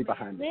the story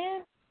behind it.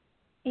 Man,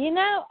 you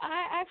know,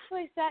 I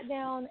actually sat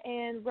down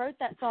and wrote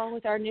that song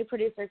with our new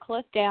producer,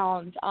 Cliff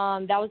Downs.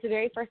 That was the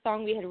very first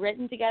song we had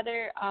written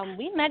together.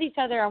 We met each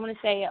other, I want to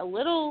say, a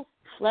little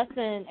less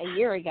than a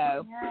year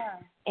ago. Yeah.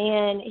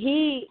 And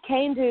he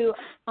came to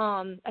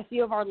a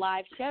few of our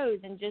live shows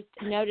and just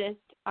noticed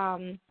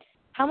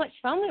how much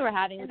fun we were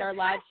having with our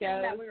live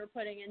shows. That we were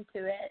putting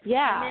into it.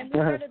 Yeah. And then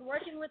we started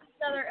working with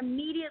each other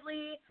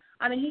immediately.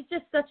 I mean, he's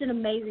just such an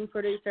amazing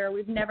producer.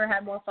 We've never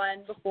had more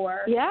fun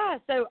before. Yeah,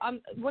 so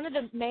one of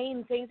the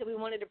main things that we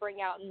wanted to bring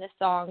out in this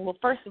song, well,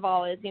 first of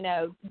all, is, you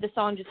know, the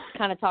song just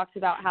kind of talks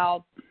about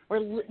how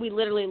we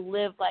literally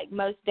live like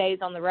most days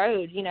on the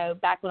road, you know,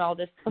 back when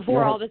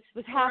before all this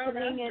was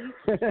happening,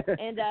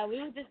 and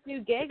we would just do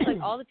gigs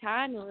like all the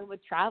time, and we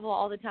would travel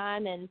all the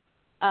time, and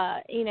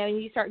you know,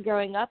 you start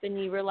growing up and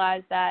you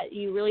realize that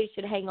you really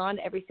should hang on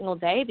to every single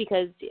day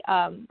because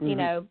you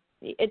know,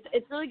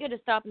 it's really good to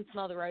stop and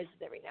smell the roses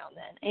every now and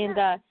then.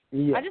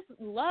 And I just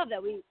love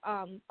that we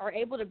are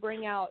able to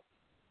bring out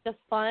the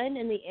fun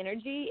and the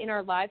energy in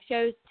our live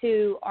shows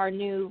to our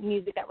new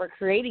music that we're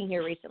creating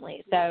here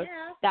recently. So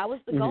that was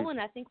the goal, and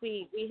I think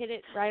we hit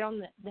it right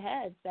on the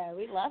head. So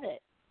we love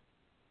it.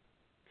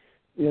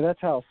 Yeah, that's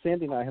how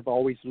Sandy and I have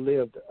always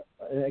lived.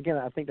 Again,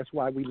 I think that's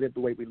why we live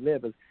the way we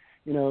live is,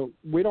 you know,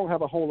 we don't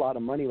have a whole lot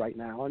of money right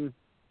now,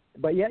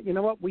 but yet, you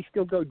know what, we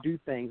still go do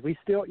things. We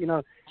still, you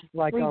know,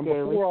 like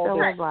before all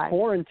this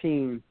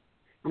quarantine,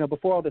 you know,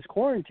 before all this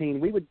quarantine,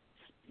 we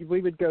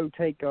would go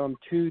take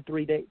 2,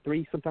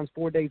 3, sometimes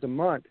 4 days a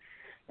month,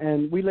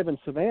 and we live in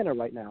Savannah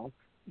right now,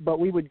 but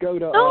we would go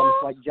to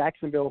like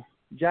Jacksonville,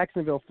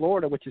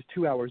 Florida, which is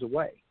 2 hours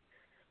away,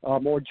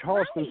 or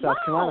Charleston, South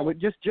Carolina,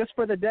 just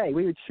for the day.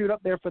 We would shoot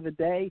up there for the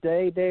day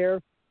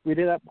there. We'd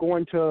end up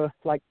going to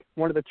like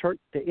one of the church.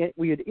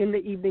 We would end the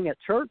evening at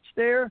church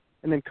there,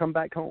 and then come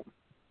back home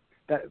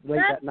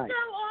late that night.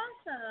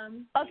 That's so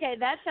awesome. Okay,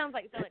 that sounds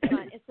like so much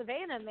fun. In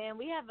Savannah, man,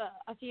 we have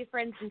a few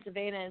friends in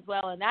Savannah as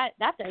well, and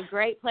that's a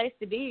great place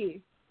to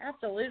be.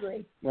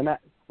 Absolutely. Well,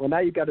 now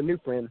you've got a new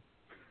friend.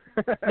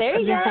 There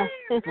you go.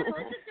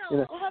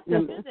 We'll have to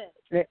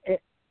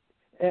visit.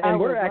 And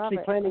we're actually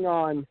planning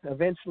on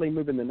eventually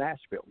moving to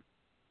Nashville.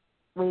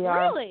 We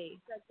are. Really?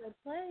 That's a good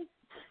place.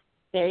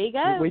 There you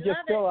go. We just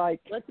feel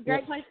like it's a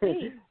great place to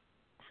be.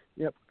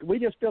 Yep. We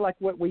just feel like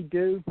what we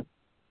do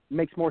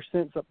makes more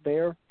sense up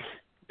there.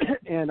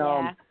 And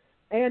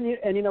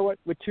and you know what,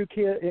 with 2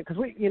 kids, because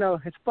we, you know,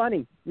 it's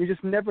funny. You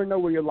just never know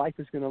where your life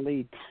is going to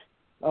lead.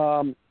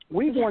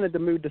 We've wanted to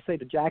move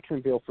to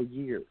Jacksonville for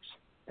years,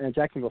 in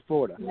Jacksonville,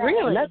 Florida.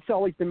 Really? And that's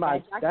always been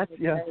my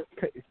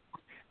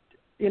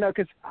you know,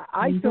 because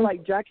I feel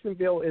like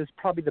Jacksonville is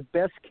probably the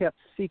best kept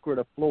secret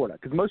of Florida,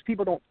 because most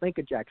people don't think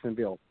of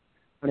Jacksonville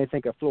when they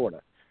think of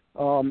Florida.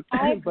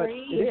 I agree. But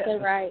You're so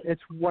right.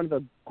 It's one of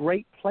the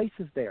great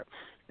places there.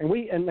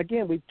 And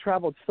again, we've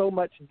traveled so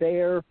much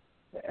there.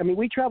 I mean,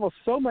 we travel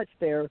so much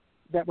there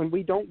that when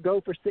we don't go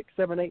for 6,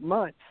 7, 8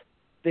 months,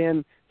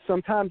 then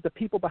sometimes the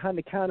people behind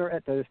the counter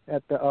at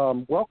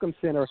the Welcome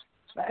Center,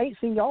 I ain't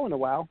seen y'all in a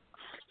while.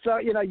 So,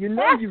 you know you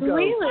go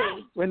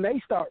when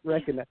they start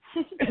wrecking it.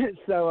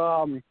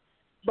 So,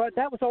 but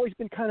that was always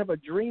been kind of a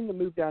dream to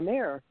move down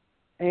there.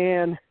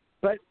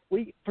 But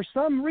we, for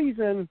some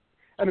reason,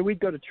 I mean,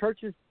 we'd go to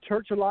church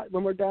a lot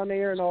when we're down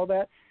there and all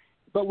that.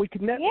 But we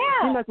could never. It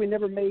seemed like we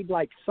never made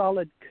like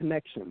solid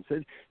connections.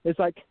 It's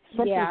like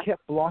something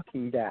kept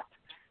blocking that,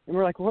 and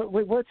we're like,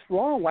 what's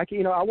wrong? Like,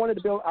 you know, I want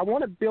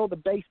to build a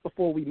base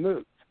before we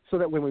move, so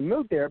that when we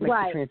move there, it makes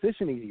the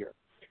transition easier.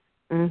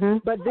 Mm-hmm.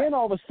 But then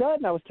all of a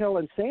sudden, I was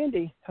telling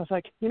Sandy, I was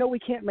like, you know, we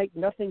can't make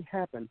nothing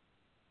happen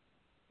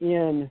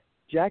in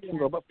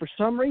Jacksonville, but for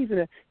some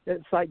reason,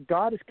 it's like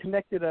God has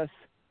connected us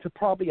to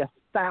probably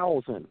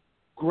 1,000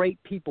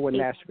 great people in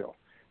Nashville.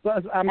 So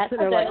I'm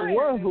sitting there like,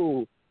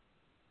 whoa.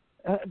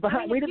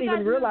 We didn't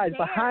even realize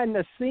behind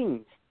the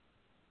scenes,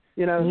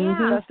 you know,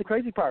 that's the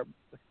crazy part.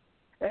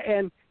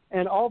 And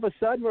all of a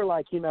sudden we're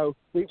like, you know,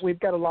 we've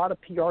got a lot of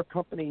PR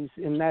companies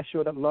in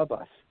Nashville that love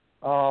us.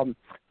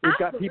 We've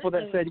got people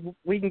that said,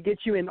 we can get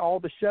you in all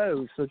the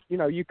shows. So, you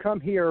know, you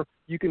come here,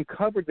 you can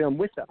cover them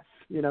with us,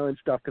 you know, and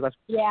stuff, because that's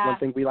one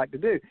thing we like to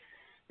do.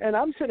 And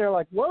I'm sitting there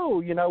like,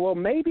 whoa, you know, well,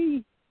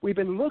 maybe we've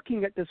been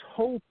looking at this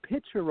whole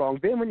picture wrong.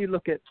 Then when you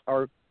look at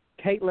our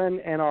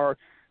Caitlin and our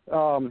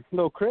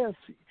little Chris,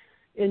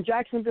 in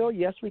Jacksonville,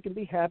 yes, we can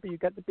be happy. You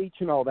got the beach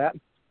and all that.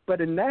 But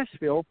in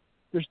Nashville,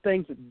 there's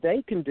things that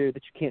they can do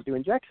that you can't do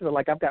in Jacksonville.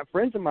 Like, I've got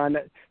friends of mine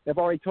that have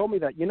already told me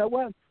that, you know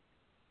what,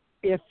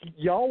 if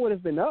y'all would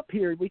have been up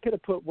here, we could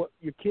have put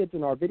your kids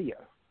in our video.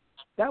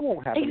 That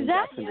won't happen in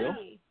Jacksonville.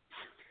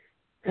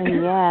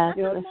 Yeah.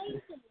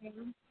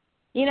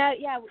 You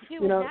know,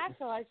 too, with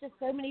Nashville, it's just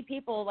so many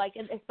people, like,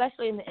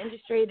 especially in the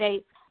industry,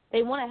 they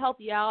they want to help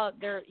you out.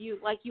 You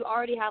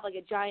already have like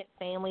a giant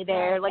family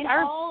there. Like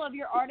and all of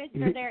your artists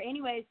are there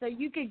anyway, so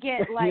you could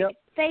get like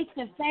face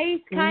to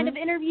face kind of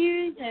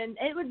interviews, and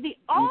it would be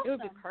awesome. It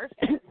would be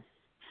perfect.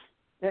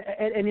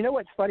 And you know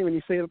what's funny when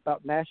you say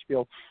about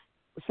Nashville?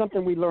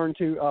 Something we learned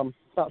too.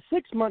 About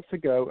 6 months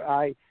ago,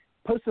 I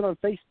posted on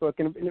Facebook,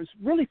 and it was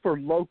really for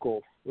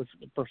local. It was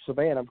for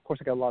Savannah. Of course,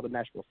 I got a lot of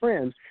Nashville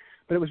friends,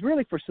 but it was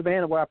really for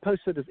Savannah, where I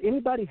posted, does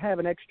anybody have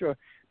an extra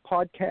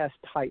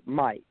podcast-type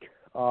mic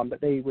that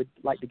they would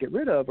like to get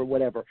rid of or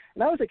whatever?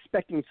 And I was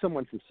expecting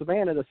someone from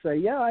Savannah to say,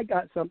 yeah, I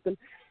got something.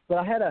 But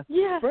I had a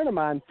friend of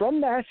mine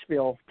from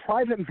Nashville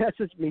private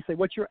message me, say,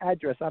 what's your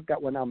address? I've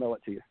got one. I'll mail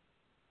it to you.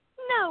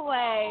 No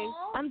way.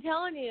 I'm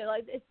telling you,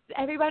 like,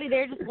 everybody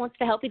there just wants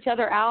to help each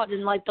other out,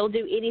 and, like, they'll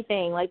do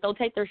anything. Like, they'll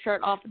take their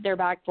shirt off their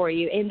back for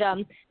you. And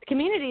the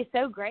community is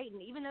so great,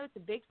 and even though it's a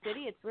big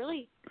city, it's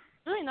really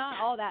not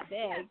all that big.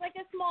 Yeah, it's like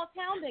a small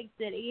town, big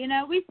city. You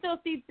know, we still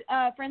see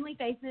friendly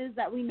faces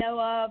that we know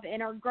of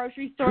in our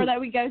grocery store that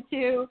we go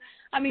to.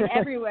 I mean,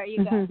 everywhere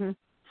you go.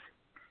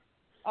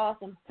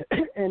 Awesome.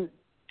 And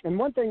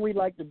one thing we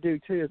like to do,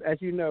 too, is, as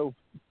you know,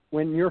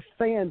 when your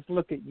fans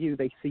look at you,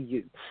 they see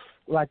you.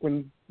 Like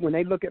when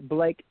they look at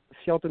Blake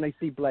Shelton, they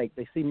see Blake,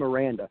 they see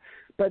Miranda.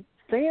 But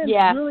fans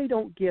really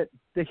don't get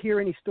to hear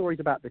any stories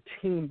about the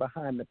team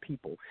behind the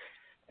people.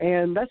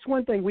 And that's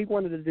one thing we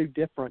wanted to do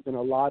different than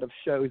a lot of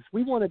shows.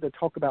 We wanted to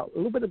talk about a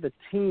little bit of the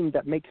team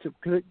that makes it,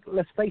 because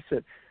let's face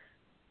it,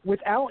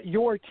 without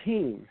your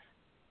team,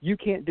 you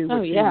can't do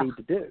what you need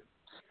to do.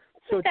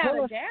 So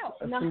tell us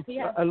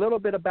a little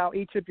bit about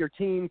each of your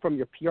team, from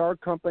your PR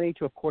company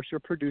to, of course, your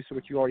producer,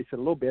 which you already said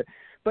a little bit,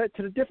 but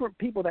to the different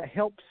people that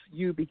helps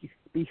you be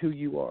who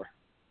you are.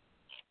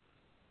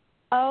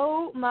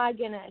 Oh, my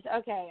goodness.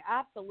 Okay,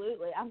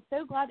 absolutely. I'm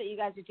so glad that you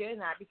guys are doing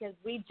that, because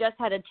we just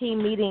had a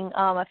team meeting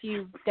a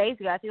few days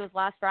ago. I think it was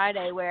last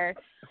Friday, where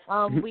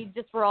we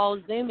just were all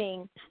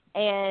Zooming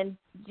and,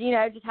 you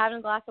know, just having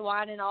a glass of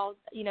wine and all,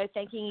 you know,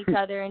 thanking each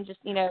other and just,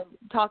 you know,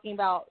 talking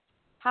about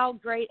how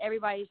great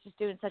everybody's just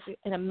doing such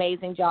an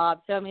amazing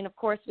job. So, I mean, of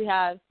course, we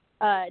have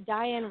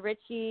Diane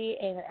Ritchie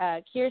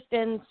and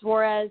Kirsten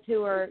Suarez,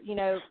 who are, you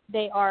know,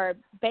 they are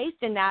based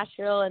in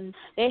Nashville, and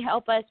they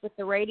help us with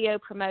the radio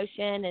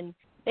promotion, and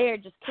they are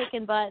just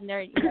kicking butt, and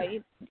they're, you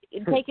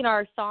know, taking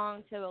our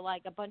song to,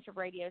 like, a bunch of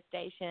radio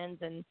stations.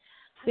 And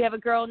we have a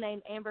girl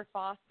named Amber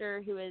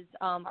Foster, who is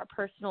our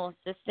personal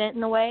assistant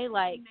in a way.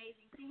 Like, amazing.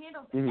 She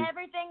handles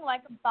everything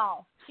like a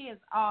boss. She is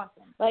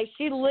awesome. Like,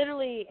 she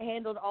literally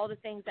handled all the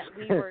things that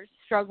we were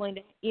struggling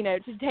to, you know,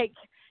 to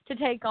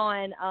take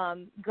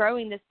on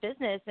growing this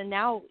business. And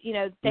now, you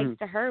know, thanks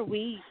to her,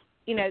 we,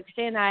 you know,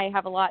 Stan and I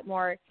have a lot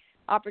more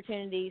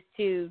opportunities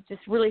to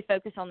just really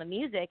focus on the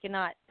music and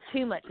not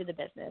too much of the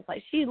business.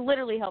 Like, she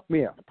literally helps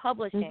with the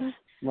publishing.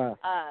 Wow.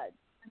 I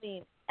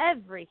mean,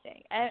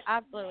 everything,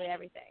 absolutely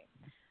everything.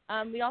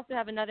 We also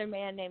have another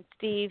man named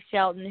Steve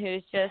Shelton,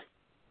 who's just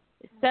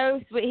so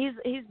sweet.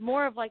 He's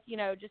more of, like, you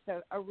know, just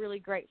a really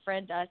great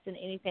friend to us than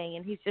anything,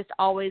 and he's just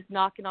always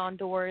knocking on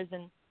doors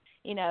and,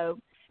 you know,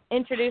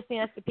 introducing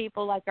us to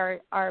people like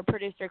our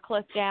producer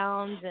Cliff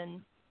Downs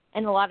and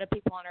a lot of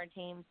people on our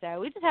team.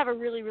 So we just have a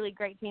really, really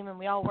great team, and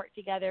we all work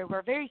together.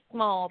 We're very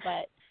small,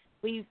 but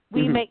we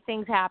make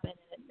things happen.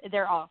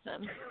 They're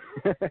awesome.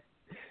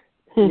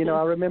 You know,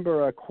 I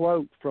remember a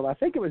quote from, I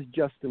think it was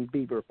Justin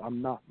Bieber, if I'm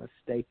not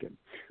mistaken.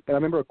 But I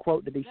remember a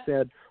quote that he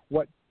said,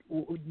 what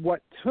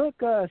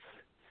took us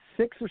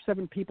 6 or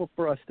 7 people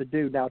for us to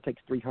do now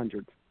takes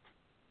 300.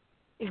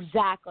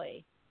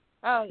 Exactly.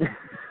 Oh,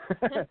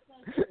 yeah.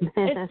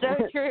 It's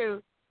so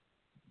true.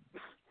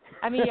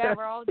 I mean, yeah,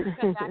 we're all just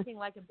kind of acting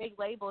like a big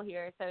label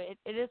here, so it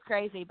is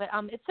crazy. But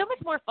it's so much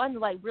more fun to,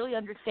 like, really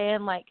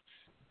understand, like,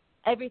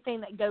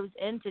 everything that goes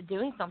into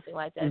doing something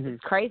like this.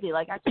 It's crazy.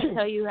 Like, I can't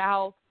tell you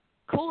how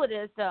cool it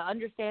is to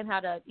understand how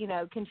to, you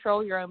know,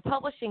 control your own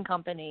publishing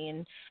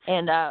company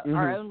and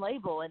our own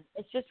label, and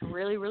it's just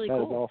really, really cool.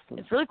 That is awesome.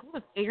 It's really cool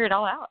to figure it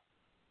all out.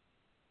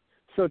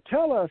 So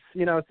tell us,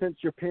 you know, since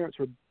your parents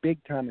were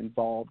big time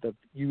involved of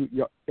you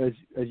as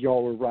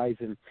y'all were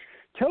rising,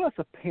 tell us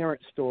a parent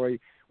story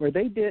where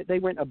they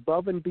went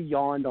above and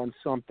beyond on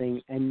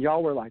something, and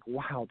y'all were like,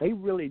 wow, they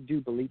really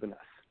do believe in us.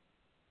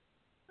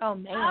 Oh,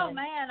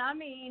 man. I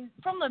mean,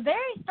 from the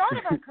very start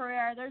of our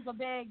career, there's a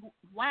big,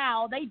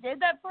 wow, they did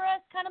that for us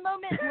kind of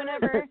moment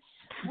whenever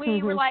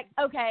we were like,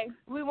 okay,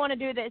 we want to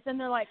do this. And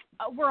they're like,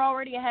 oh, we're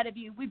already ahead of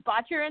you. We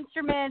bought your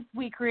instruments.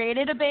 We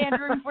created a band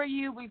room for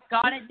you. We've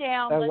got it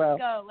down. Let's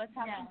go. Let's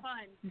have some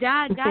fun.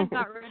 Dad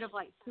got rid of,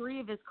 like,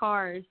 3 of his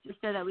cars just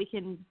so that we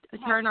can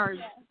turn our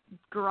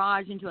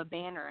garage into a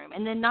band room.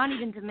 And then not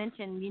even to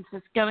mention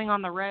just going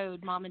on the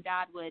road, Mom and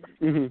Dad would,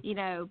 you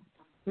know,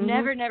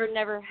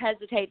 never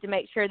hesitate to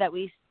make sure that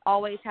we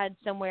always had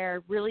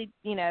somewhere really,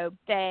 you know,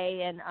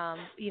 stay and,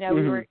 you know,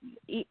 we were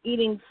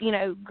eating, you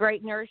know,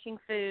 great nourishing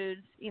foods,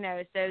 you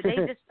know, so they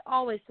just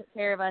always took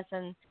care of us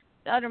in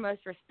the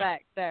uttermost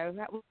respect. So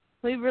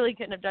we really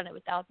couldn't have done it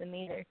without them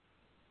either.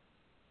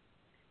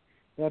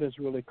 That is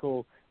really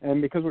cool.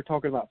 And because we're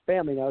talking about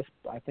family now, it's,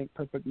 I think,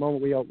 perfect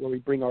moment where we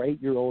bring our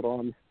 8-year-old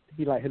on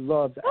he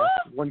loves to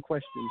ask one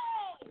question.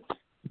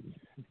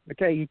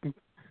 Okay, you can.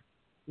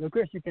 No,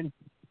 Chris, you can.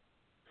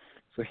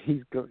 So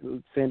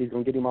Sandy's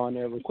gonna get him on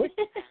there real quick.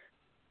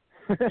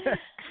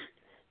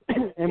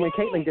 And when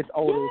Caitlin gets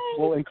older,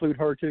 we'll include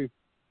her too.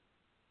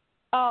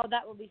 Oh,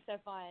 that will be so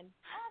fun.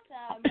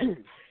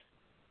 Awesome.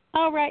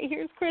 All right,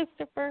 here's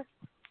Christopher.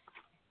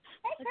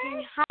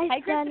 Okay. Hi,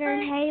 Hey, Thunder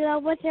and Halo.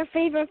 What's your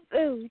favorite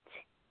food?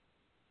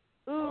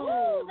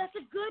 Ooh, that's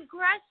a good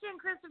question,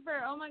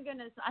 Christopher. Oh, my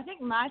goodness. I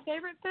think my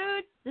favorite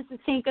food, this is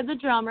Tinka the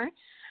drummer.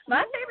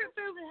 My favorite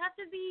food would have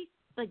to be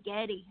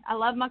spaghetti. I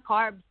love my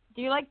carbs.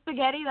 Do you like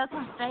spaghetti? That's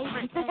my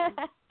favorite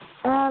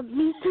thing.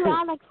 Me too.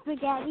 I like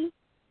spaghetti.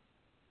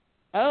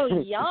 Oh,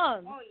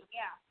 yum. Oh,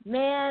 yeah.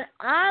 Man,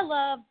 I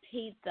love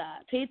pizza.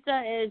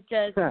 Pizza is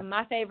just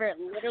my favorite.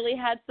 Literally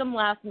had some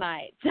last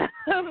night.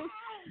 So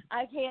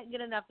I can't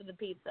get enough of the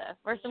pizza.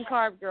 We're some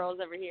carb girls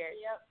over here.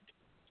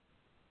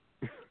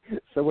 Yep.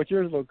 So what's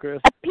yours, little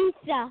Chris? A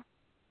pizza.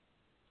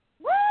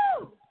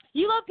 Woo!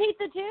 You love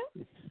pizza too?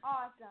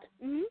 Awesome.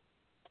 Mhm.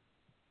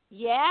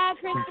 Yeah,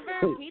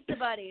 Christopher, pizza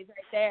buddies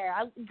right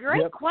there.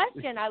 Great Yep.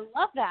 question. I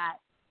love that.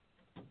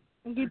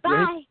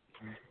 Goodbye.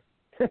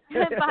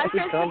 Bye, He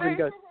comes and Christopher.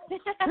 goes.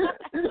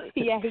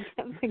 Yeah, he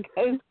comes and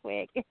goes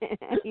quick.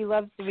 He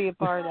loves to be a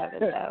part of it,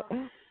 though.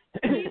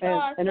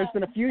 And there's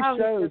been a few Oh,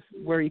 shows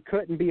where he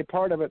couldn't be a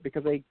part of it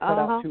because they cut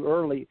out too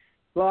early.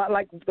 Well,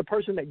 like the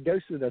person that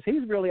ghosted us,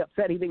 he's really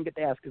upset he didn't get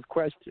to ask his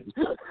question.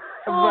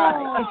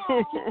 Right.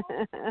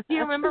 Do you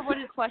remember what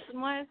his question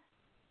was?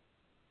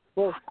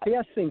 Well, he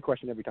asks the same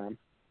question every time.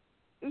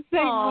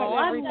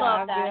 I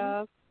love that.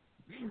 Yeah.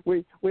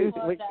 We Love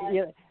that.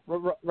 yeah,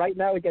 right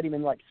now we got him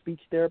in like speech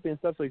therapy and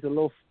stuff, so he's a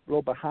little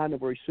behind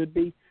of where he should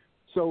be.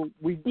 So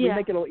we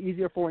make it a little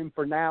easier for him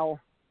for now.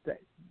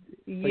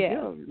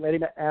 Let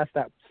him ask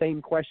that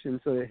same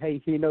question so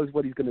that he knows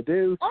what he's going to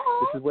do.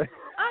 Oh, This is what.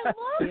 I love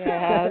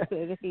Yes, that.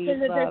 and he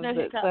There's loves no it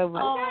hiccup. so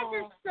much. You guys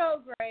are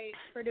so great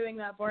for doing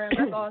that for him.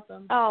 That's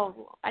awesome.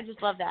 Oh, I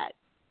just love that.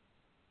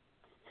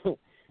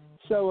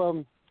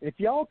 So, if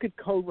y'all could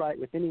co-write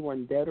with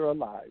anyone dead or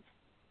alive,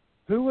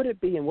 who would it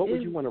be, and what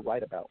would you want to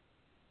write about?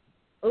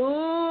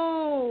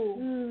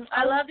 Ooh,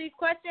 I love these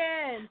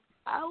questions.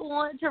 I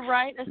want to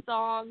write a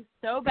song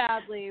so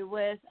badly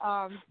with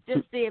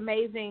just the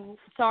amazing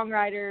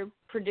songwriter,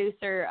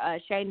 producer,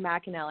 Shane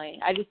McAnally.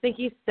 I just think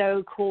he's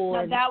so cool.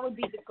 Now, And, that would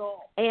be the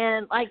goal.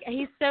 and, like,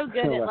 he's so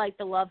good at, like,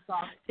 the love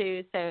songs,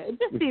 too. So it'd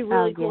just be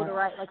really cool to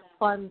write, like, a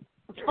fun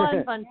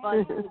love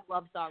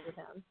song with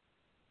him.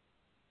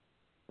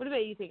 What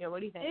about you, Tinker? What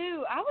do you think?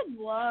 Ooh, I would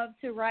love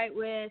to write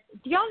with.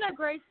 Do y'all know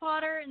Grace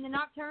Potter and the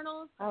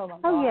Nocturnals? Oh, my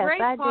God. Oh, yes,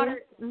 Grace I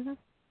Potter. do. Mm-hmm.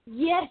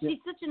 Yes, she's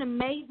such an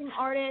amazing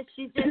artist.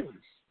 She's just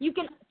you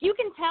can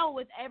tell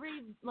with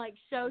every like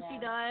show she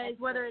does,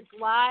 whether it's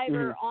live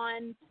or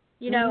on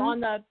on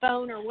the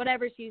phone or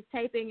whatever she's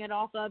taping it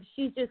off of.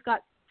 She's just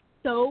got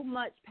so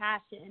much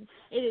passion.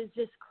 It is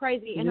just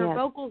crazy, and her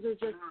vocals are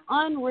just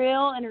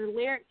unreal, and her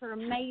lyrics are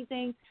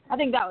amazing. I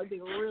think that would be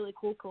a really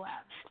cool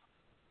collab.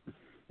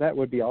 That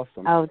would be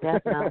awesome. Oh,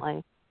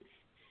 definitely.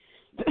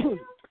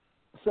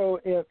 So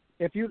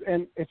if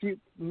you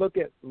look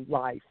at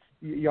life,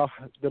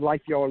 the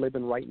life y'all are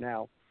living right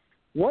now,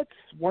 what's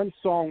one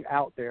song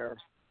out there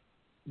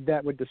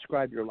that would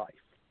describe your life?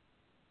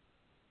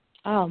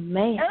 Oh,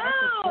 man. That's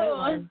a great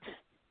one.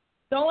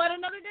 Don't let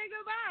another day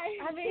go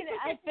by. I mean,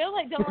 I feel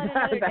like Don't Let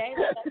Another Day.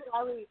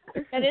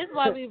 That is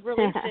why we've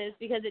released this,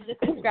 because it just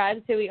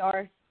describes who we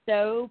are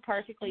so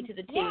perfectly to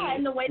the T. Yeah,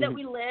 and the way that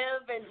we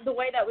live and the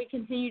way that we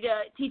continue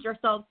to teach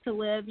ourselves to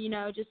live,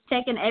 just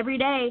taking every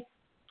day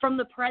from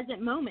the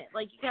present moment.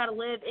 Like, you got to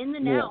live in the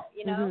now,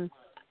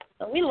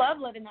 So we love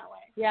living that way.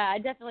 Yeah,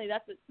 that's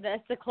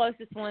the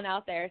closest one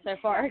out there so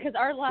far, because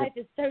our life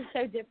is so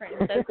different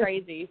and so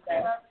crazy.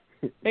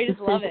 So we just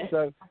love it.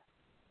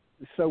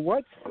 So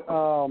what's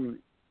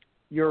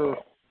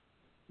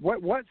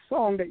what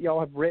song that y'all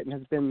have written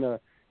has been the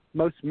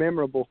most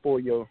memorable for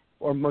you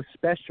or most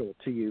special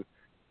to you,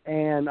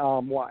 and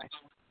why?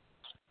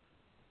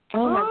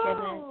 Oh my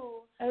goodness.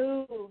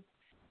 Oh.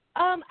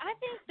 I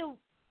think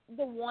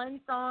the one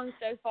song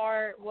so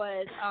far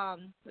was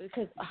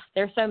because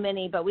there's so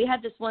many, but we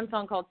had this one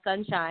song called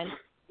Sunshine.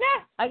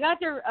 Yeah, I got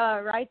to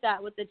write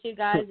that with the two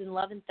guys in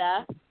Love and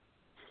Theft.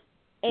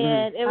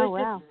 And it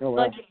was just,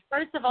 like,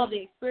 first of all, the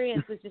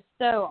experience was just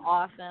so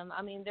awesome.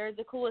 I mean, they're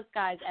the coolest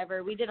guys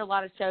ever. We did a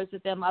lot of shows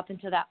with them up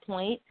until that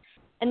point.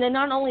 And then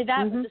not only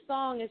that, but the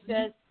song is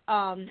just,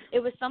 it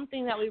was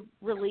something that we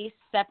released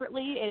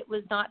separately. It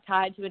was not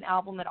tied to an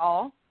album at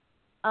all.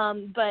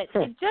 But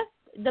it just,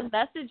 the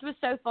message was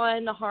so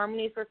fun. The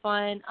harmonies were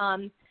fun.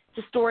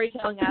 The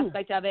storytelling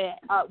aspect of it.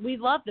 We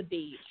love the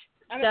beach.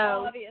 I mean,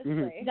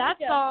 obviously. That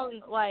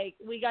song, like,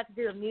 we got to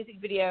do a music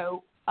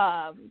video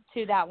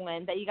to that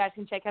one that you guys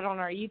can check out on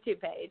our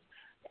YouTube page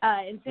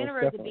in Santa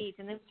Rosa Beach,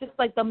 and it's just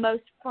like the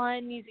most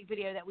fun music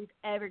video that we've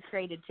ever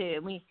created too.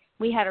 And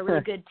we had a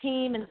really good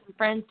team and some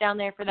friends down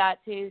there for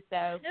that too. So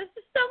it was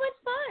just so much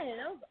fun.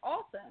 That was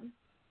awesome.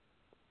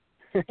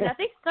 And I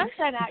think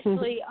Sunshine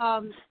actually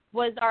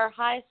was our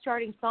highest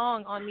charting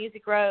song on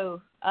Music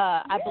Row,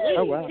 I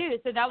believe, too.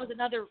 So that was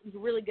another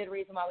really good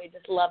reason why we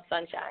just love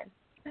Sunshine.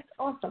 That's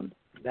awesome.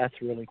 That's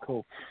really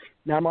cool.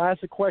 Now, I'm going to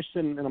ask a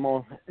question, and I'm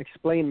going to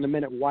explain in a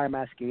minute why I'm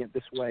asking it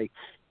this way.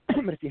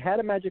 But if you had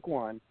a magic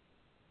wand,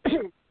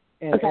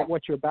 and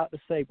what you're about to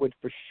say would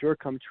for sure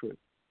come true,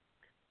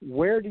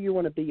 where do you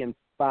want to be in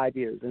 5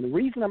 years? And the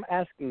reason I'm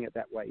asking it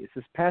that way is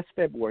this past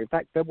February, in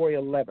fact, February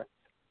 11th,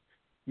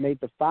 made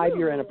the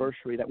 5-year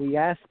anniversary that we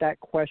asked that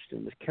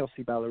question with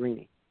Kelsey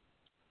Ballerini.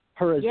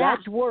 Her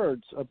exact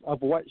words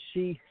of what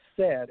she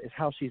said is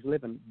how she's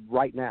living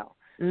right now.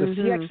 So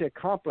she actually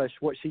accomplished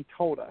what she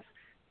told us.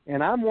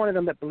 And I'm one of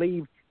them that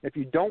believe if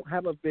you don't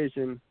have a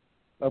vision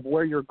of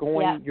where you're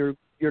going,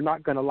 you're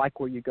not going to like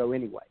where you go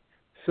anyway.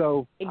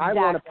 So I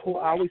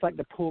always like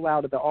to pull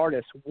out of the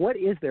artist, what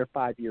is their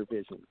 5-year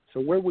vision? So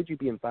where would you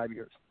be in 5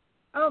 years?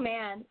 Oh,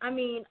 man. I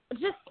mean,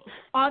 just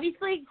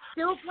obviously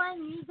still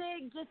playing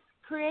music, just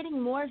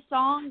creating more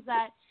songs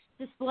that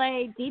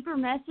display deeper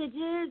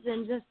messages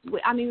and just,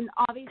 I mean,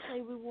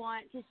 obviously we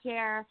want to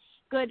share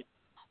good,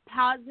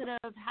 positive,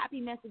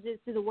 happy messages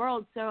to the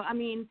world. So, I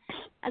mean,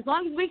 as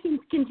long as we can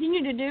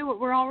continue to do what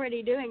we're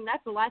already doing,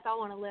 that's the life I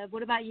want to live.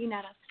 What about you,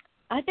 Netta?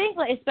 I think,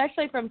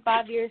 especially from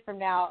 5 years from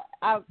now,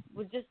 I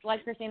would just,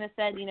 like Christina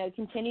said,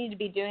 continue to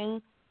be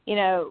doing,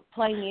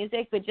 playing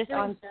music, but just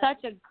on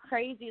such a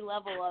crazy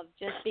level of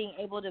just being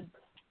able to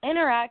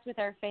interact with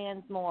our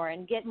fans more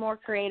and get more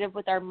creative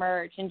with our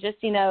merch and just,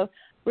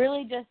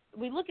 really just,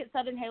 we look at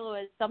Southern Halo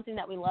as something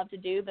that we love to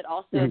do, but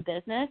also a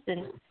business.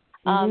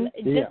 And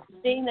just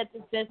seeing that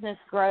this business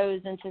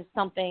grows into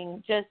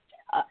something just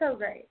so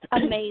great,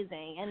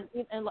 amazing.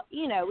 And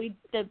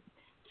the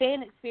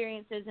fan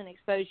experiences and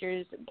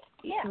exposures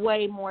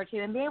way more too,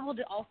 and be able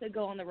to also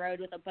go on the road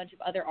with a bunch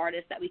of other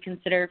artists that we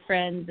consider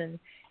friends and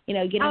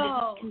getting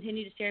to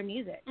continue to share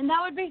music. And that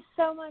would be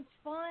so much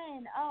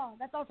fun. Oh,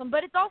 that's awesome.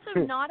 But it's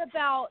also not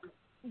about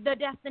the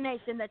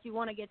destination that you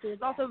want to get to.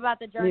 It's also about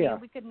the journey.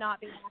 And we could not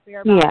be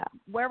happier about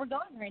where we're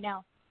going right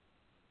now.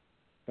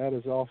 That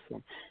is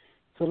awesome.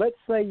 So let's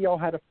say y'all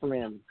had a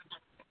friend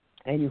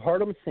and you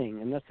heard them sing,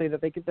 and let's say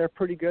that they're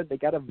pretty good. They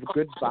got a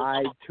good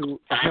vibe to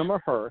him or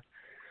her.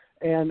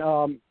 And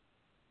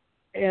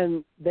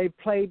they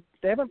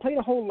haven't played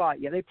a whole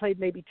lot yet. They played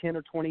maybe 10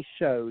 or 20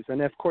 shows.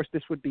 And, of course,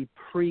 this would be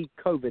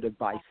pre-COVID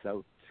advice,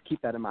 so just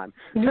keep that in mind.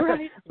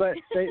 Right. But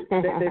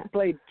they've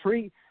played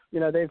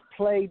they've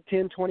played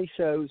 10, 20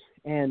 shows,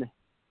 and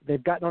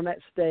they've gotten on that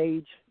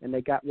stage, and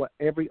they got what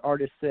every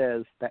artist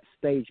says, that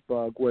stage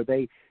bug, where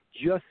they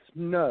just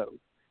know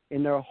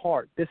in their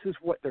heart this is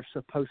what they're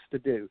supposed to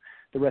do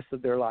the rest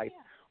of their life.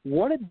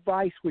 What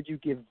advice would you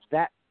give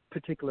that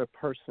particular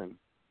person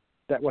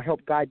that will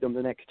help guide them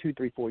the next 2,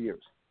 3, 4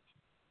 years?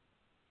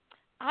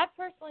 I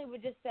personally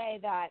would just say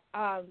that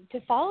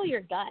to follow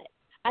your gut.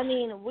 I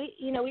mean,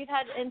 we've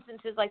had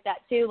instances like that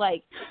too.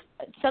 Like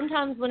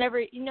sometimes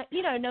whenever,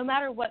 no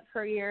matter what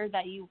career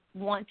that you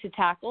want to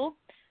tackle,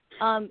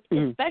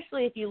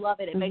 especially if you love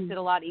it, it makes it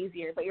a lot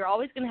easier. But you're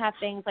always going to have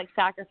things like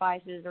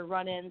sacrifices or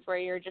run-ins where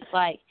you're just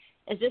like,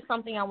 is this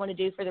something I want to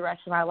do for the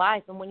rest of my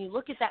life? And when you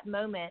look at that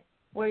moment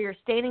where you're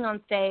standing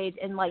on stage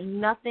and like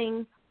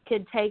nothing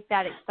could take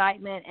that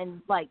excitement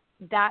and like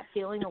that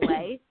feeling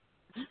away,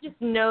 you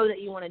just know that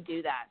you want to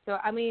do that. So,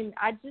 I mean,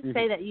 I'd just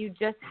say that you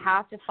just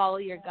have to follow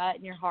your gut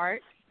and your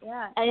heart.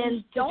 Yeah,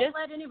 and don't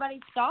let anybody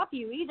stop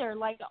you either.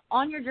 Like,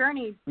 on your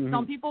journey,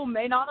 some people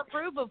may not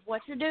approve of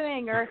what you're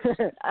doing or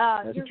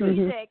your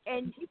music,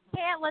 and you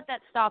can't let that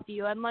stop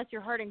you unless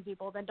you're hurting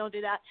people. Then don't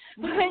do that.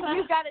 But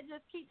you got to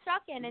just keep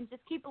trucking and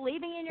just keep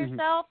believing in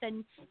yourself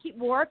and keep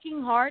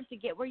working hard to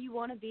get where you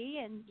want to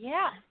be. And,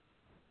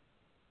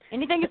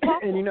 anything is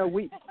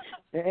possible.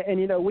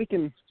 And, we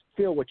can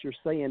feel what you're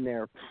saying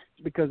there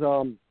because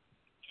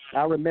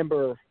I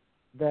remember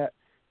that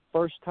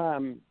first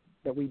time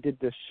that we did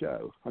this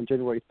show on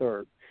January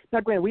 3rd. Now,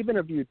 granted, we've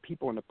interviewed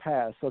people in the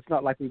past, so it's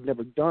not like we've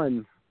never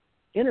done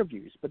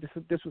interviews, but this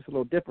was a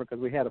little different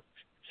because we had a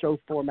show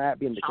format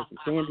being the Chris and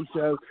Sandy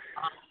show.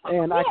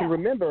 And I can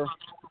remember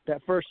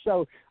that first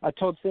show, I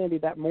told Sandy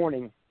that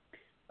morning,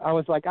 I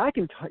was like, I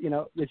can,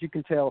 as you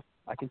can tell,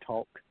 I can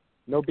talk.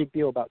 No big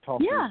deal about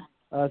talking. Yeah.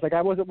 I was like,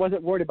 I wasn't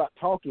worried about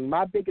talking.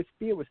 My biggest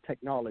fear was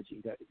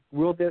technology. As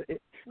long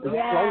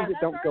as it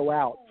don't go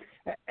out.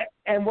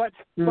 And what's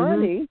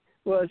funny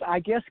was I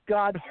guess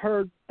God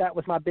heard that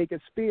was my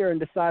biggest fear and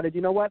decided,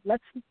 you know what,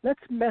 let's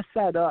mess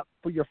that up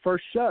for your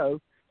first show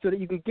so that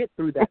you can get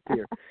through that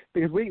fear.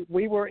 Because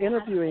we were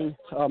interviewing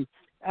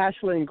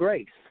Ashlyn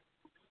Grace,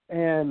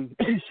 and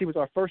she was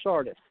our first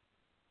artist.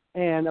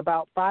 And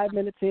about 5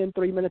 minutes in,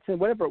 3 minutes in,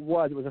 whatever it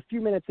was a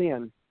few minutes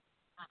in,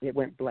 it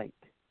went blank.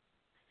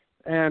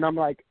 And I'm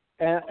like,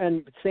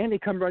 and Sandy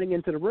come running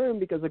into the room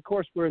because, of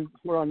course, we're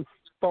on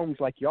phones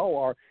like y'all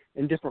are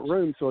in different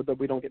rooms so that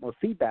we don't get no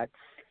feedback.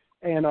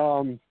 And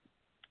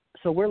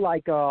so we're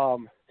like,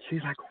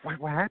 she's like,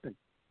 what happened?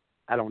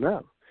 I don't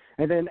know.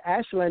 And then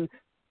Ashlyn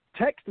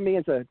texted me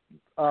and said,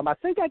 I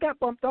think I got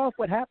bumped off.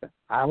 What happened?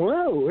 I don't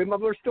know.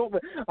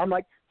 I'm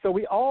like, So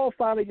we all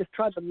finally just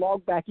tried to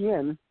log back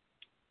in.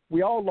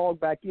 We all logged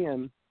back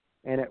in,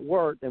 and it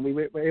worked, and we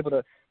were able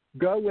to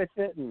go with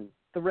it and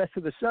the rest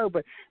of the show.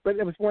 But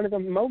it was one of the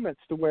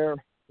moments to where,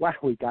 wow,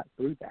 we got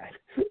through that.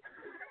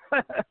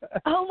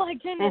 Oh my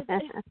goodness,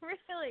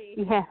 really?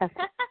 Yes,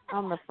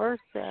 on the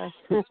first show.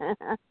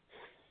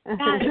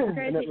 That is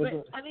crazy.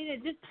 Was But, I mean,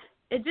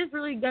 it just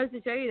really goes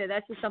to show you that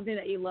that's just something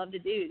that you love to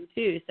do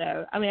too.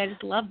 So I mean, I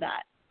just love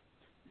that.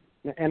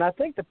 And I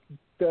think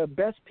the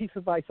best piece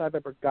of advice I've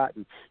ever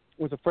gotten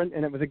was a friend,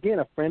 and it was, again,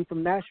 a friend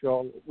from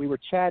Nashville. We were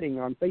chatting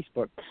on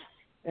Facebook.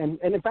 And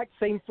in fact,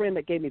 same friend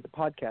that gave me the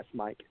podcast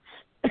mic.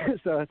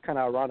 So it's kind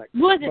of ironic.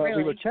 Was it but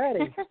really? We were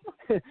chatting,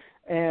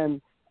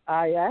 and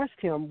I asked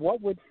him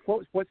what's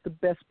the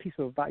best piece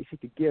of advice he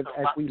could give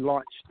as we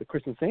launched the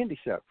Chris and Sandy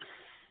show.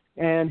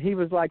 And he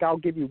was like, I'll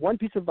give you one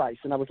piece of advice.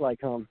 And I was like,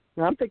 and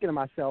I'm thinking to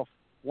myself,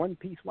 one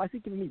piece? Why is he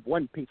giving me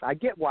one piece? I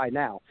get why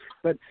now.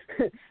 But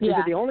he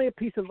said, the only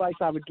piece of advice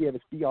I would give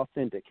is be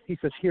authentic. He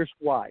says, here's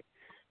why.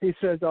 He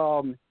says,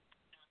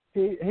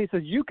 he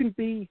says, you can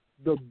be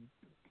the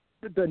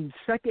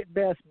second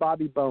best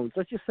Bobby Bones.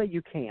 Let's just say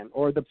you can,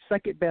 or the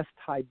second best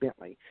Ty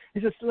Bentley.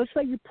 He says, let's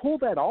say you pull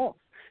that off.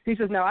 He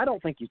says, now I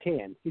don't think you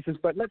can. He says,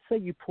 but let's say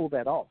you pull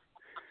that off.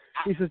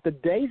 He says, the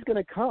day's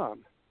going to come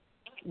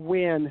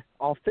when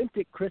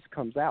authentic Chris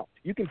comes out.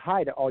 You can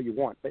hide it all you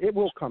want, but it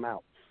will come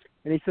out.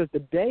 And he says, the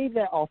day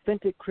that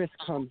authentic Chris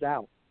comes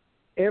out,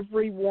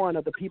 every one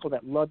of the people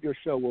that love your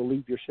show will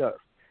leave your show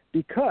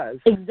because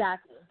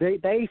Exactly.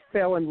 they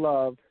fell in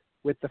love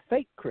with the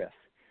fake Chris.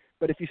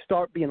 But if you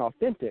start being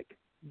authentic,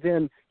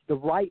 then the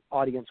right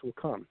audience will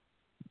come.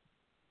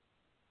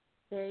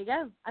 There you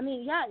go. I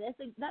mean, yeah,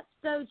 that's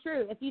so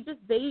true. If you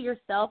just be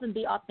yourself and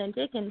be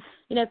authentic and,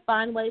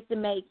 find ways to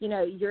make,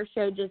 your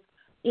show just,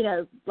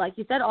 like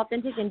you said,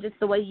 authentic and just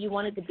the way you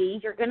want it to be,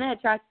 you're going to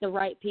attract the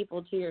right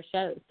people to your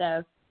show.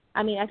 So,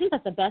 I mean, I think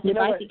that's the best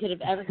advice he could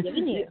have ever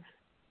given you.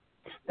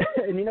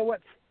 And you know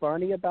what's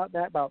funny about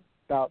that, about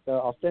the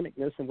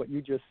authenticness and what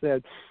you just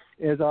said,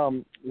 is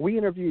we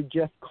interviewed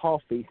Jeff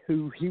Coffey,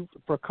 who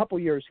for a couple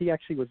years, he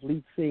actually was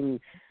lead singing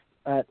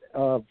at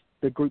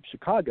the group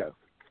Chicago.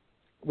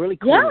 Really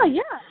cool.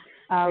 Yeah.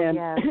 Oh, and,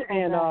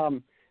 yeah.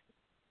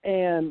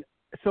 And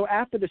so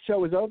after the show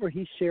was over,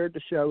 he shared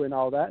the show and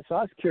all that. So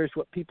I was curious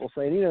what people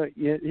say. And,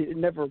 you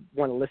never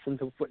want to listen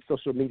to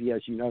social media,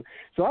 as you know.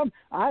 So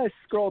I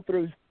scrolled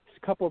through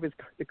a couple of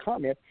the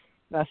comments,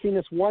 and I seen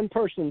this one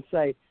person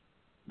say,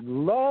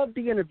 loved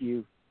the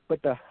interview,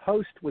 but the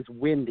host was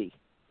windy.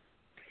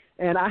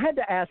 And I had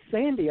to ask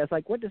Sandy, I was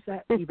like, what does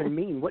that even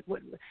mean? What?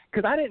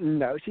 Because I didn't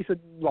know. She said,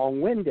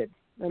 long-winded.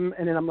 And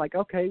then I'm like,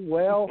 okay,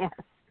 well,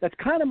 that's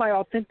kind of my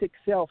authentic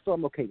self, so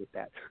I'm okay with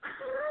that.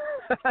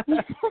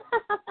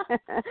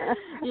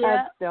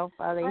 That's so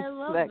funny. I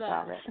love that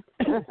that.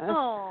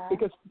 comment.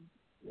 Because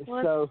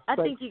I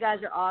think you guys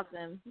are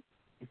awesome.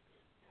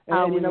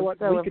 And you know what?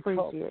 So we could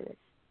appreciate it.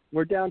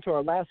 We're down to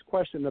our last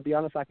question. To be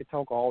honest, I could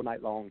talk all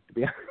night long. To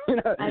be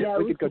honest, I know.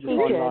 We could go just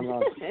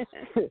on.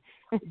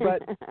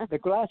 But the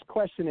last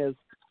question is,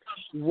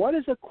 what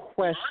is a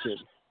question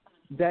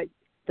that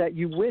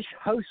you wish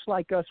hosts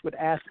like us would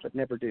ask but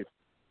never do?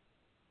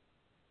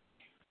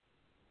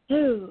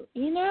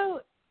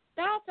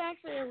 That's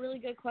actually a really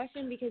good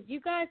question because you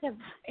guys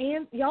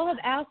y'all have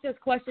asked us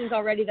questions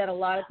already that a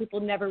lot of people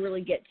never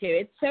really get to.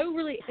 It's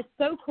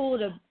so cool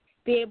to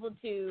be able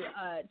to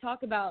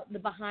talk about the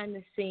behind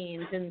the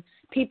scenes and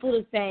people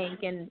to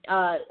thank and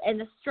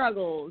the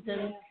struggles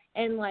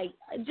and like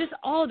just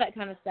all of that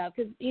kind of stuff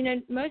because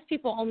most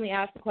people only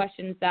ask the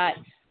questions that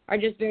are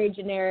just very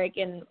generic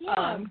and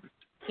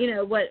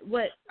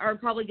what are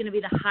probably going to be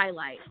the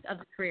highlights of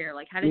the career,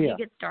 like how did you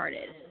get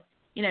started,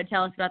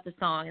 tell us about the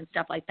song and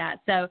stuff like that.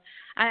 So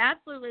I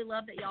absolutely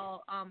love that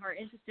y'all are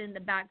interested in the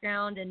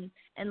background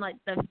and like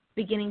the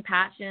beginning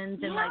passions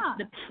and like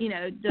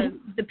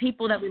the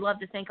people that we love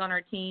to thank on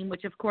our team,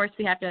 which of course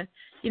we have to,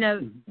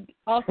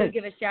 also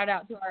give a shout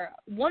out to our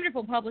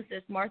wonderful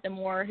publicist, Martha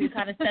Moore, who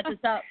kind of set this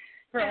up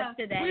for us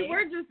today. We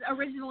were just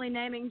originally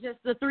naming just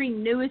the 3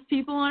 newest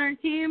people on our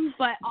team,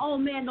 but oh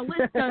man, the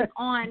list goes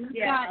on.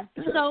 We've got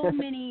so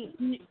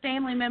many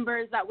family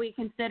members that we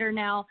consider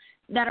now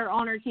that are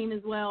on our team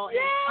as well.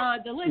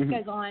 And, the list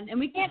goes on, and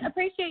we can't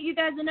appreciate you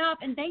guys enough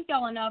and thank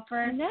y'all enough for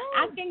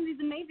asking these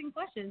amazing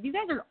questions. You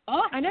guys are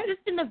awesome. I know, this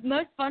has been the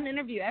most fun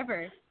interview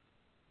ever.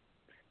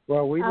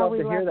 Well, we love to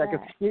hear love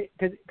that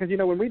because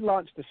when we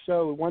launched the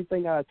show, one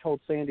thing I told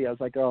Sandy, I was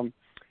like,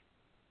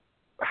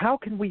 how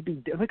can we be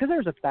different? Because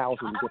there's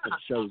 1,000 different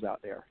shows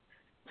out there.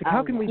 So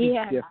how can we be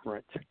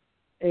different?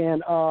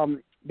 And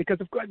because,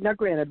 now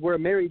granted, we're a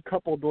married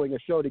couple doing a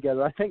show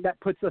together. I think that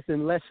puts us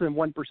in less than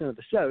 1% of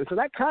the show. So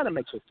that kind of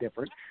makes us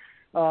different.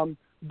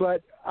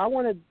 But I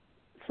wanted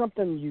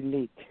something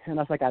unique. And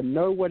I was like, I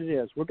know what it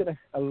is. We're going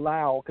to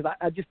allow, because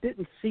I just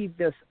didn't see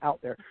this out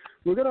there.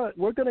 We're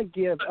gonna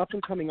give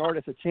up-and-coming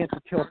artists a chance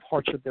to tell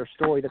parts of their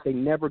story that they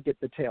never get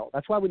to tell.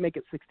 That's why we make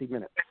it 60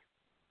 minutes.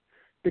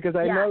 Because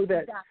I know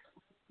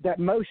that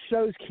most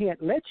shows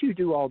can't let you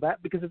do all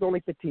that because it's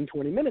only 15,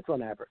 20 minutes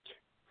on average.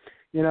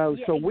 You know,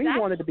 Yeah, so we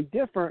exactly. wanted to be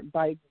different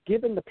by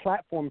giving the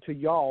platform to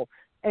y'all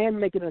and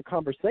making it a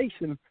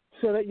conversation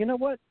so that, you know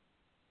what,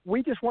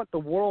 we just want the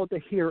world to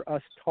hear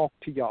us talk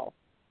to y'all.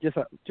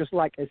 Just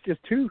like it's just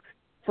 2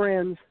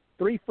 friends,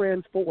 3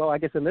 friends, 4, well, I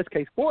guess in this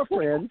case 4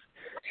 friends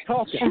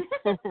talking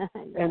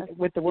and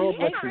with the world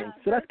listening.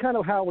 So that's kind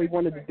of how we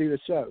wanted to do the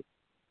show.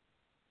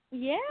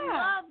 Yeah,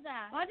 Love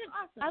that. Well,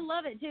 Awesome. I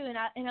love it too, and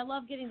I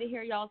love getting to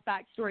hear y'all's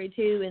backstory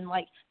too, and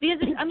like because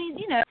I mean,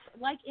 you know,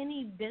 like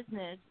any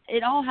business,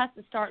 it all has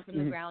to start from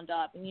the ground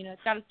up, and you know,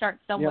 it's got to start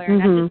somewhere.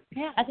 Yep. And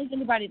I think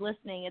anybody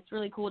listening, it's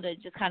really cool to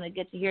just kind of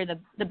get to hear the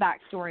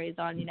backstories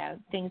on you know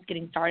things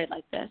getting started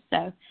like this.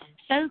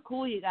 So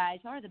cool, you guys.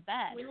 Y'all are the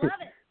best. We love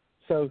it.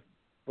 So,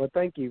 well,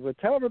 thank you. Well,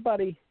 tell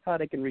everybody how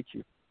they can reach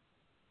you.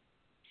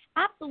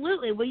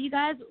 Absolutely. Well, you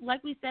guys,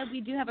 like we said, we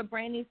do have a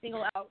brand new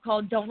single out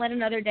called Don't Let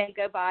Another Day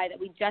Go By that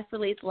we just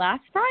released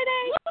last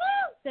Friday.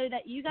 So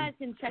that you guys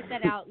can check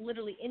that out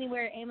literally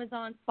anywhere,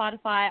 Amazon,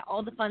 Spotify,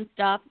 all the fun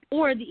stuff.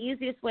 Or the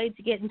easiest way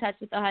to get in touch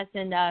with us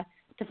and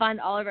to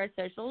find all of our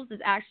socials is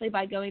actually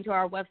by going to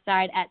our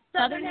website at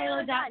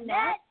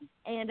southernhalo.net.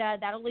 And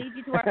that'll lead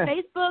you to our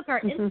Facebook,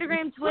 our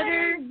Instagram,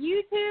 Twitter,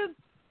 YouTube,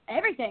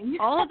 everything.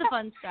 all of the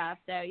fun stuff.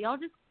 So y'all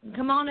just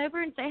come on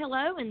over and say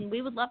hello, and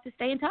we would love to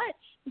stay in touch.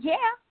 Yeah.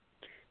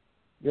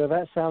 Yeah,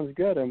 that sounds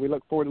good, and we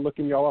look forward to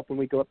looking y'all up when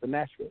we go up to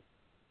Nashville.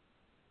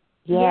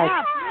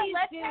 Yeah,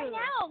 Let's please hang do.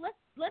 out.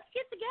 Let's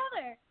get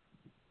together.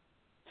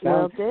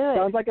 We'll do it.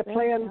 Sounds like a That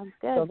plan. sounds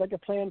good. Sounds like a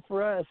plan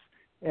for us.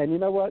 And you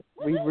know what?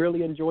 We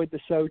really enjoyed the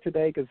show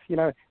today because, you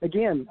know,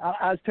 again,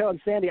 I was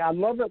telling Sandy, I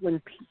love it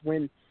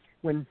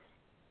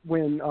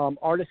when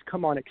artists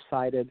come on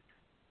excited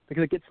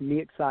because it gets me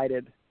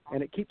excited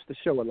and it keeps the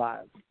show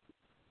alive.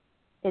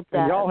 It And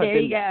does. y'all have There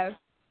been you there. go.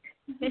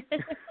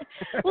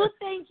 Well,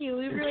 thank you.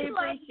 We really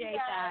appreciate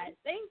that.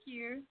 Thank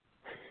you.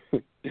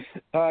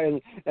 All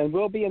right, and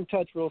we'll be in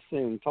touch real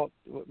soon.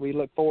 We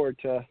look forward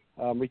to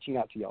reaching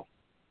out to y'all.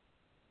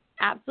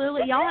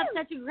 Absolutely. Y'all have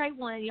such a great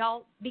one.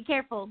 Y'all be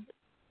careful.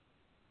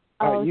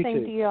 All right, Oh, you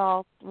thank too. you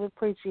all. We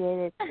appreciate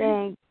it.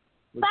 Thanks.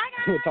 We'll, Bye,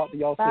 we'll guys. talk to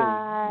y'all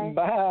Bye. soon.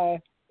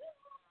 Bye.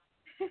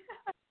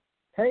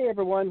 Hey,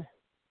 everyone.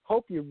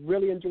 Hope you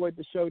really enjoyed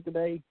the show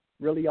today.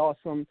 Really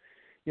awesome.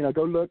 You know,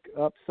 go look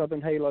up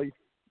Southern Halo.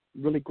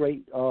 Really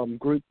great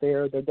group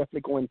there. They're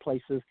definitely going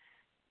places.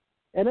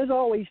 And as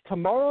always,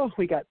 tomorrow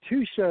we got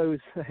 2 shows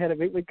ahead of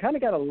it. We've kind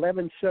of got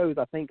 11 shows,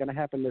 I think, going to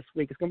happen this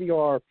week. It's going to be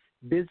our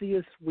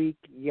busiest week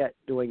yet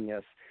doing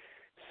this.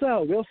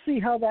 So we'll see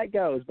how that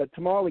goes. But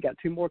tomorrow we got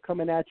 2 more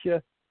coming at you.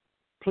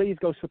 Please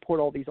go support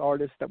all these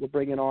artists that we're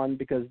bringing on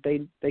because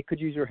they could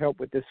use your help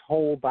with this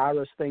whole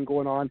virus thing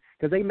going on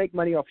because they make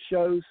money off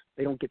shows.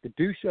 They don't get to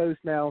do shows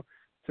now.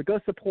 So go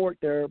support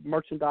their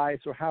merchandise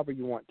or however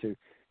you want to.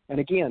 And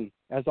again,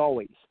 as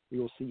always, we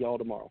will see y'all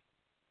tomorrow.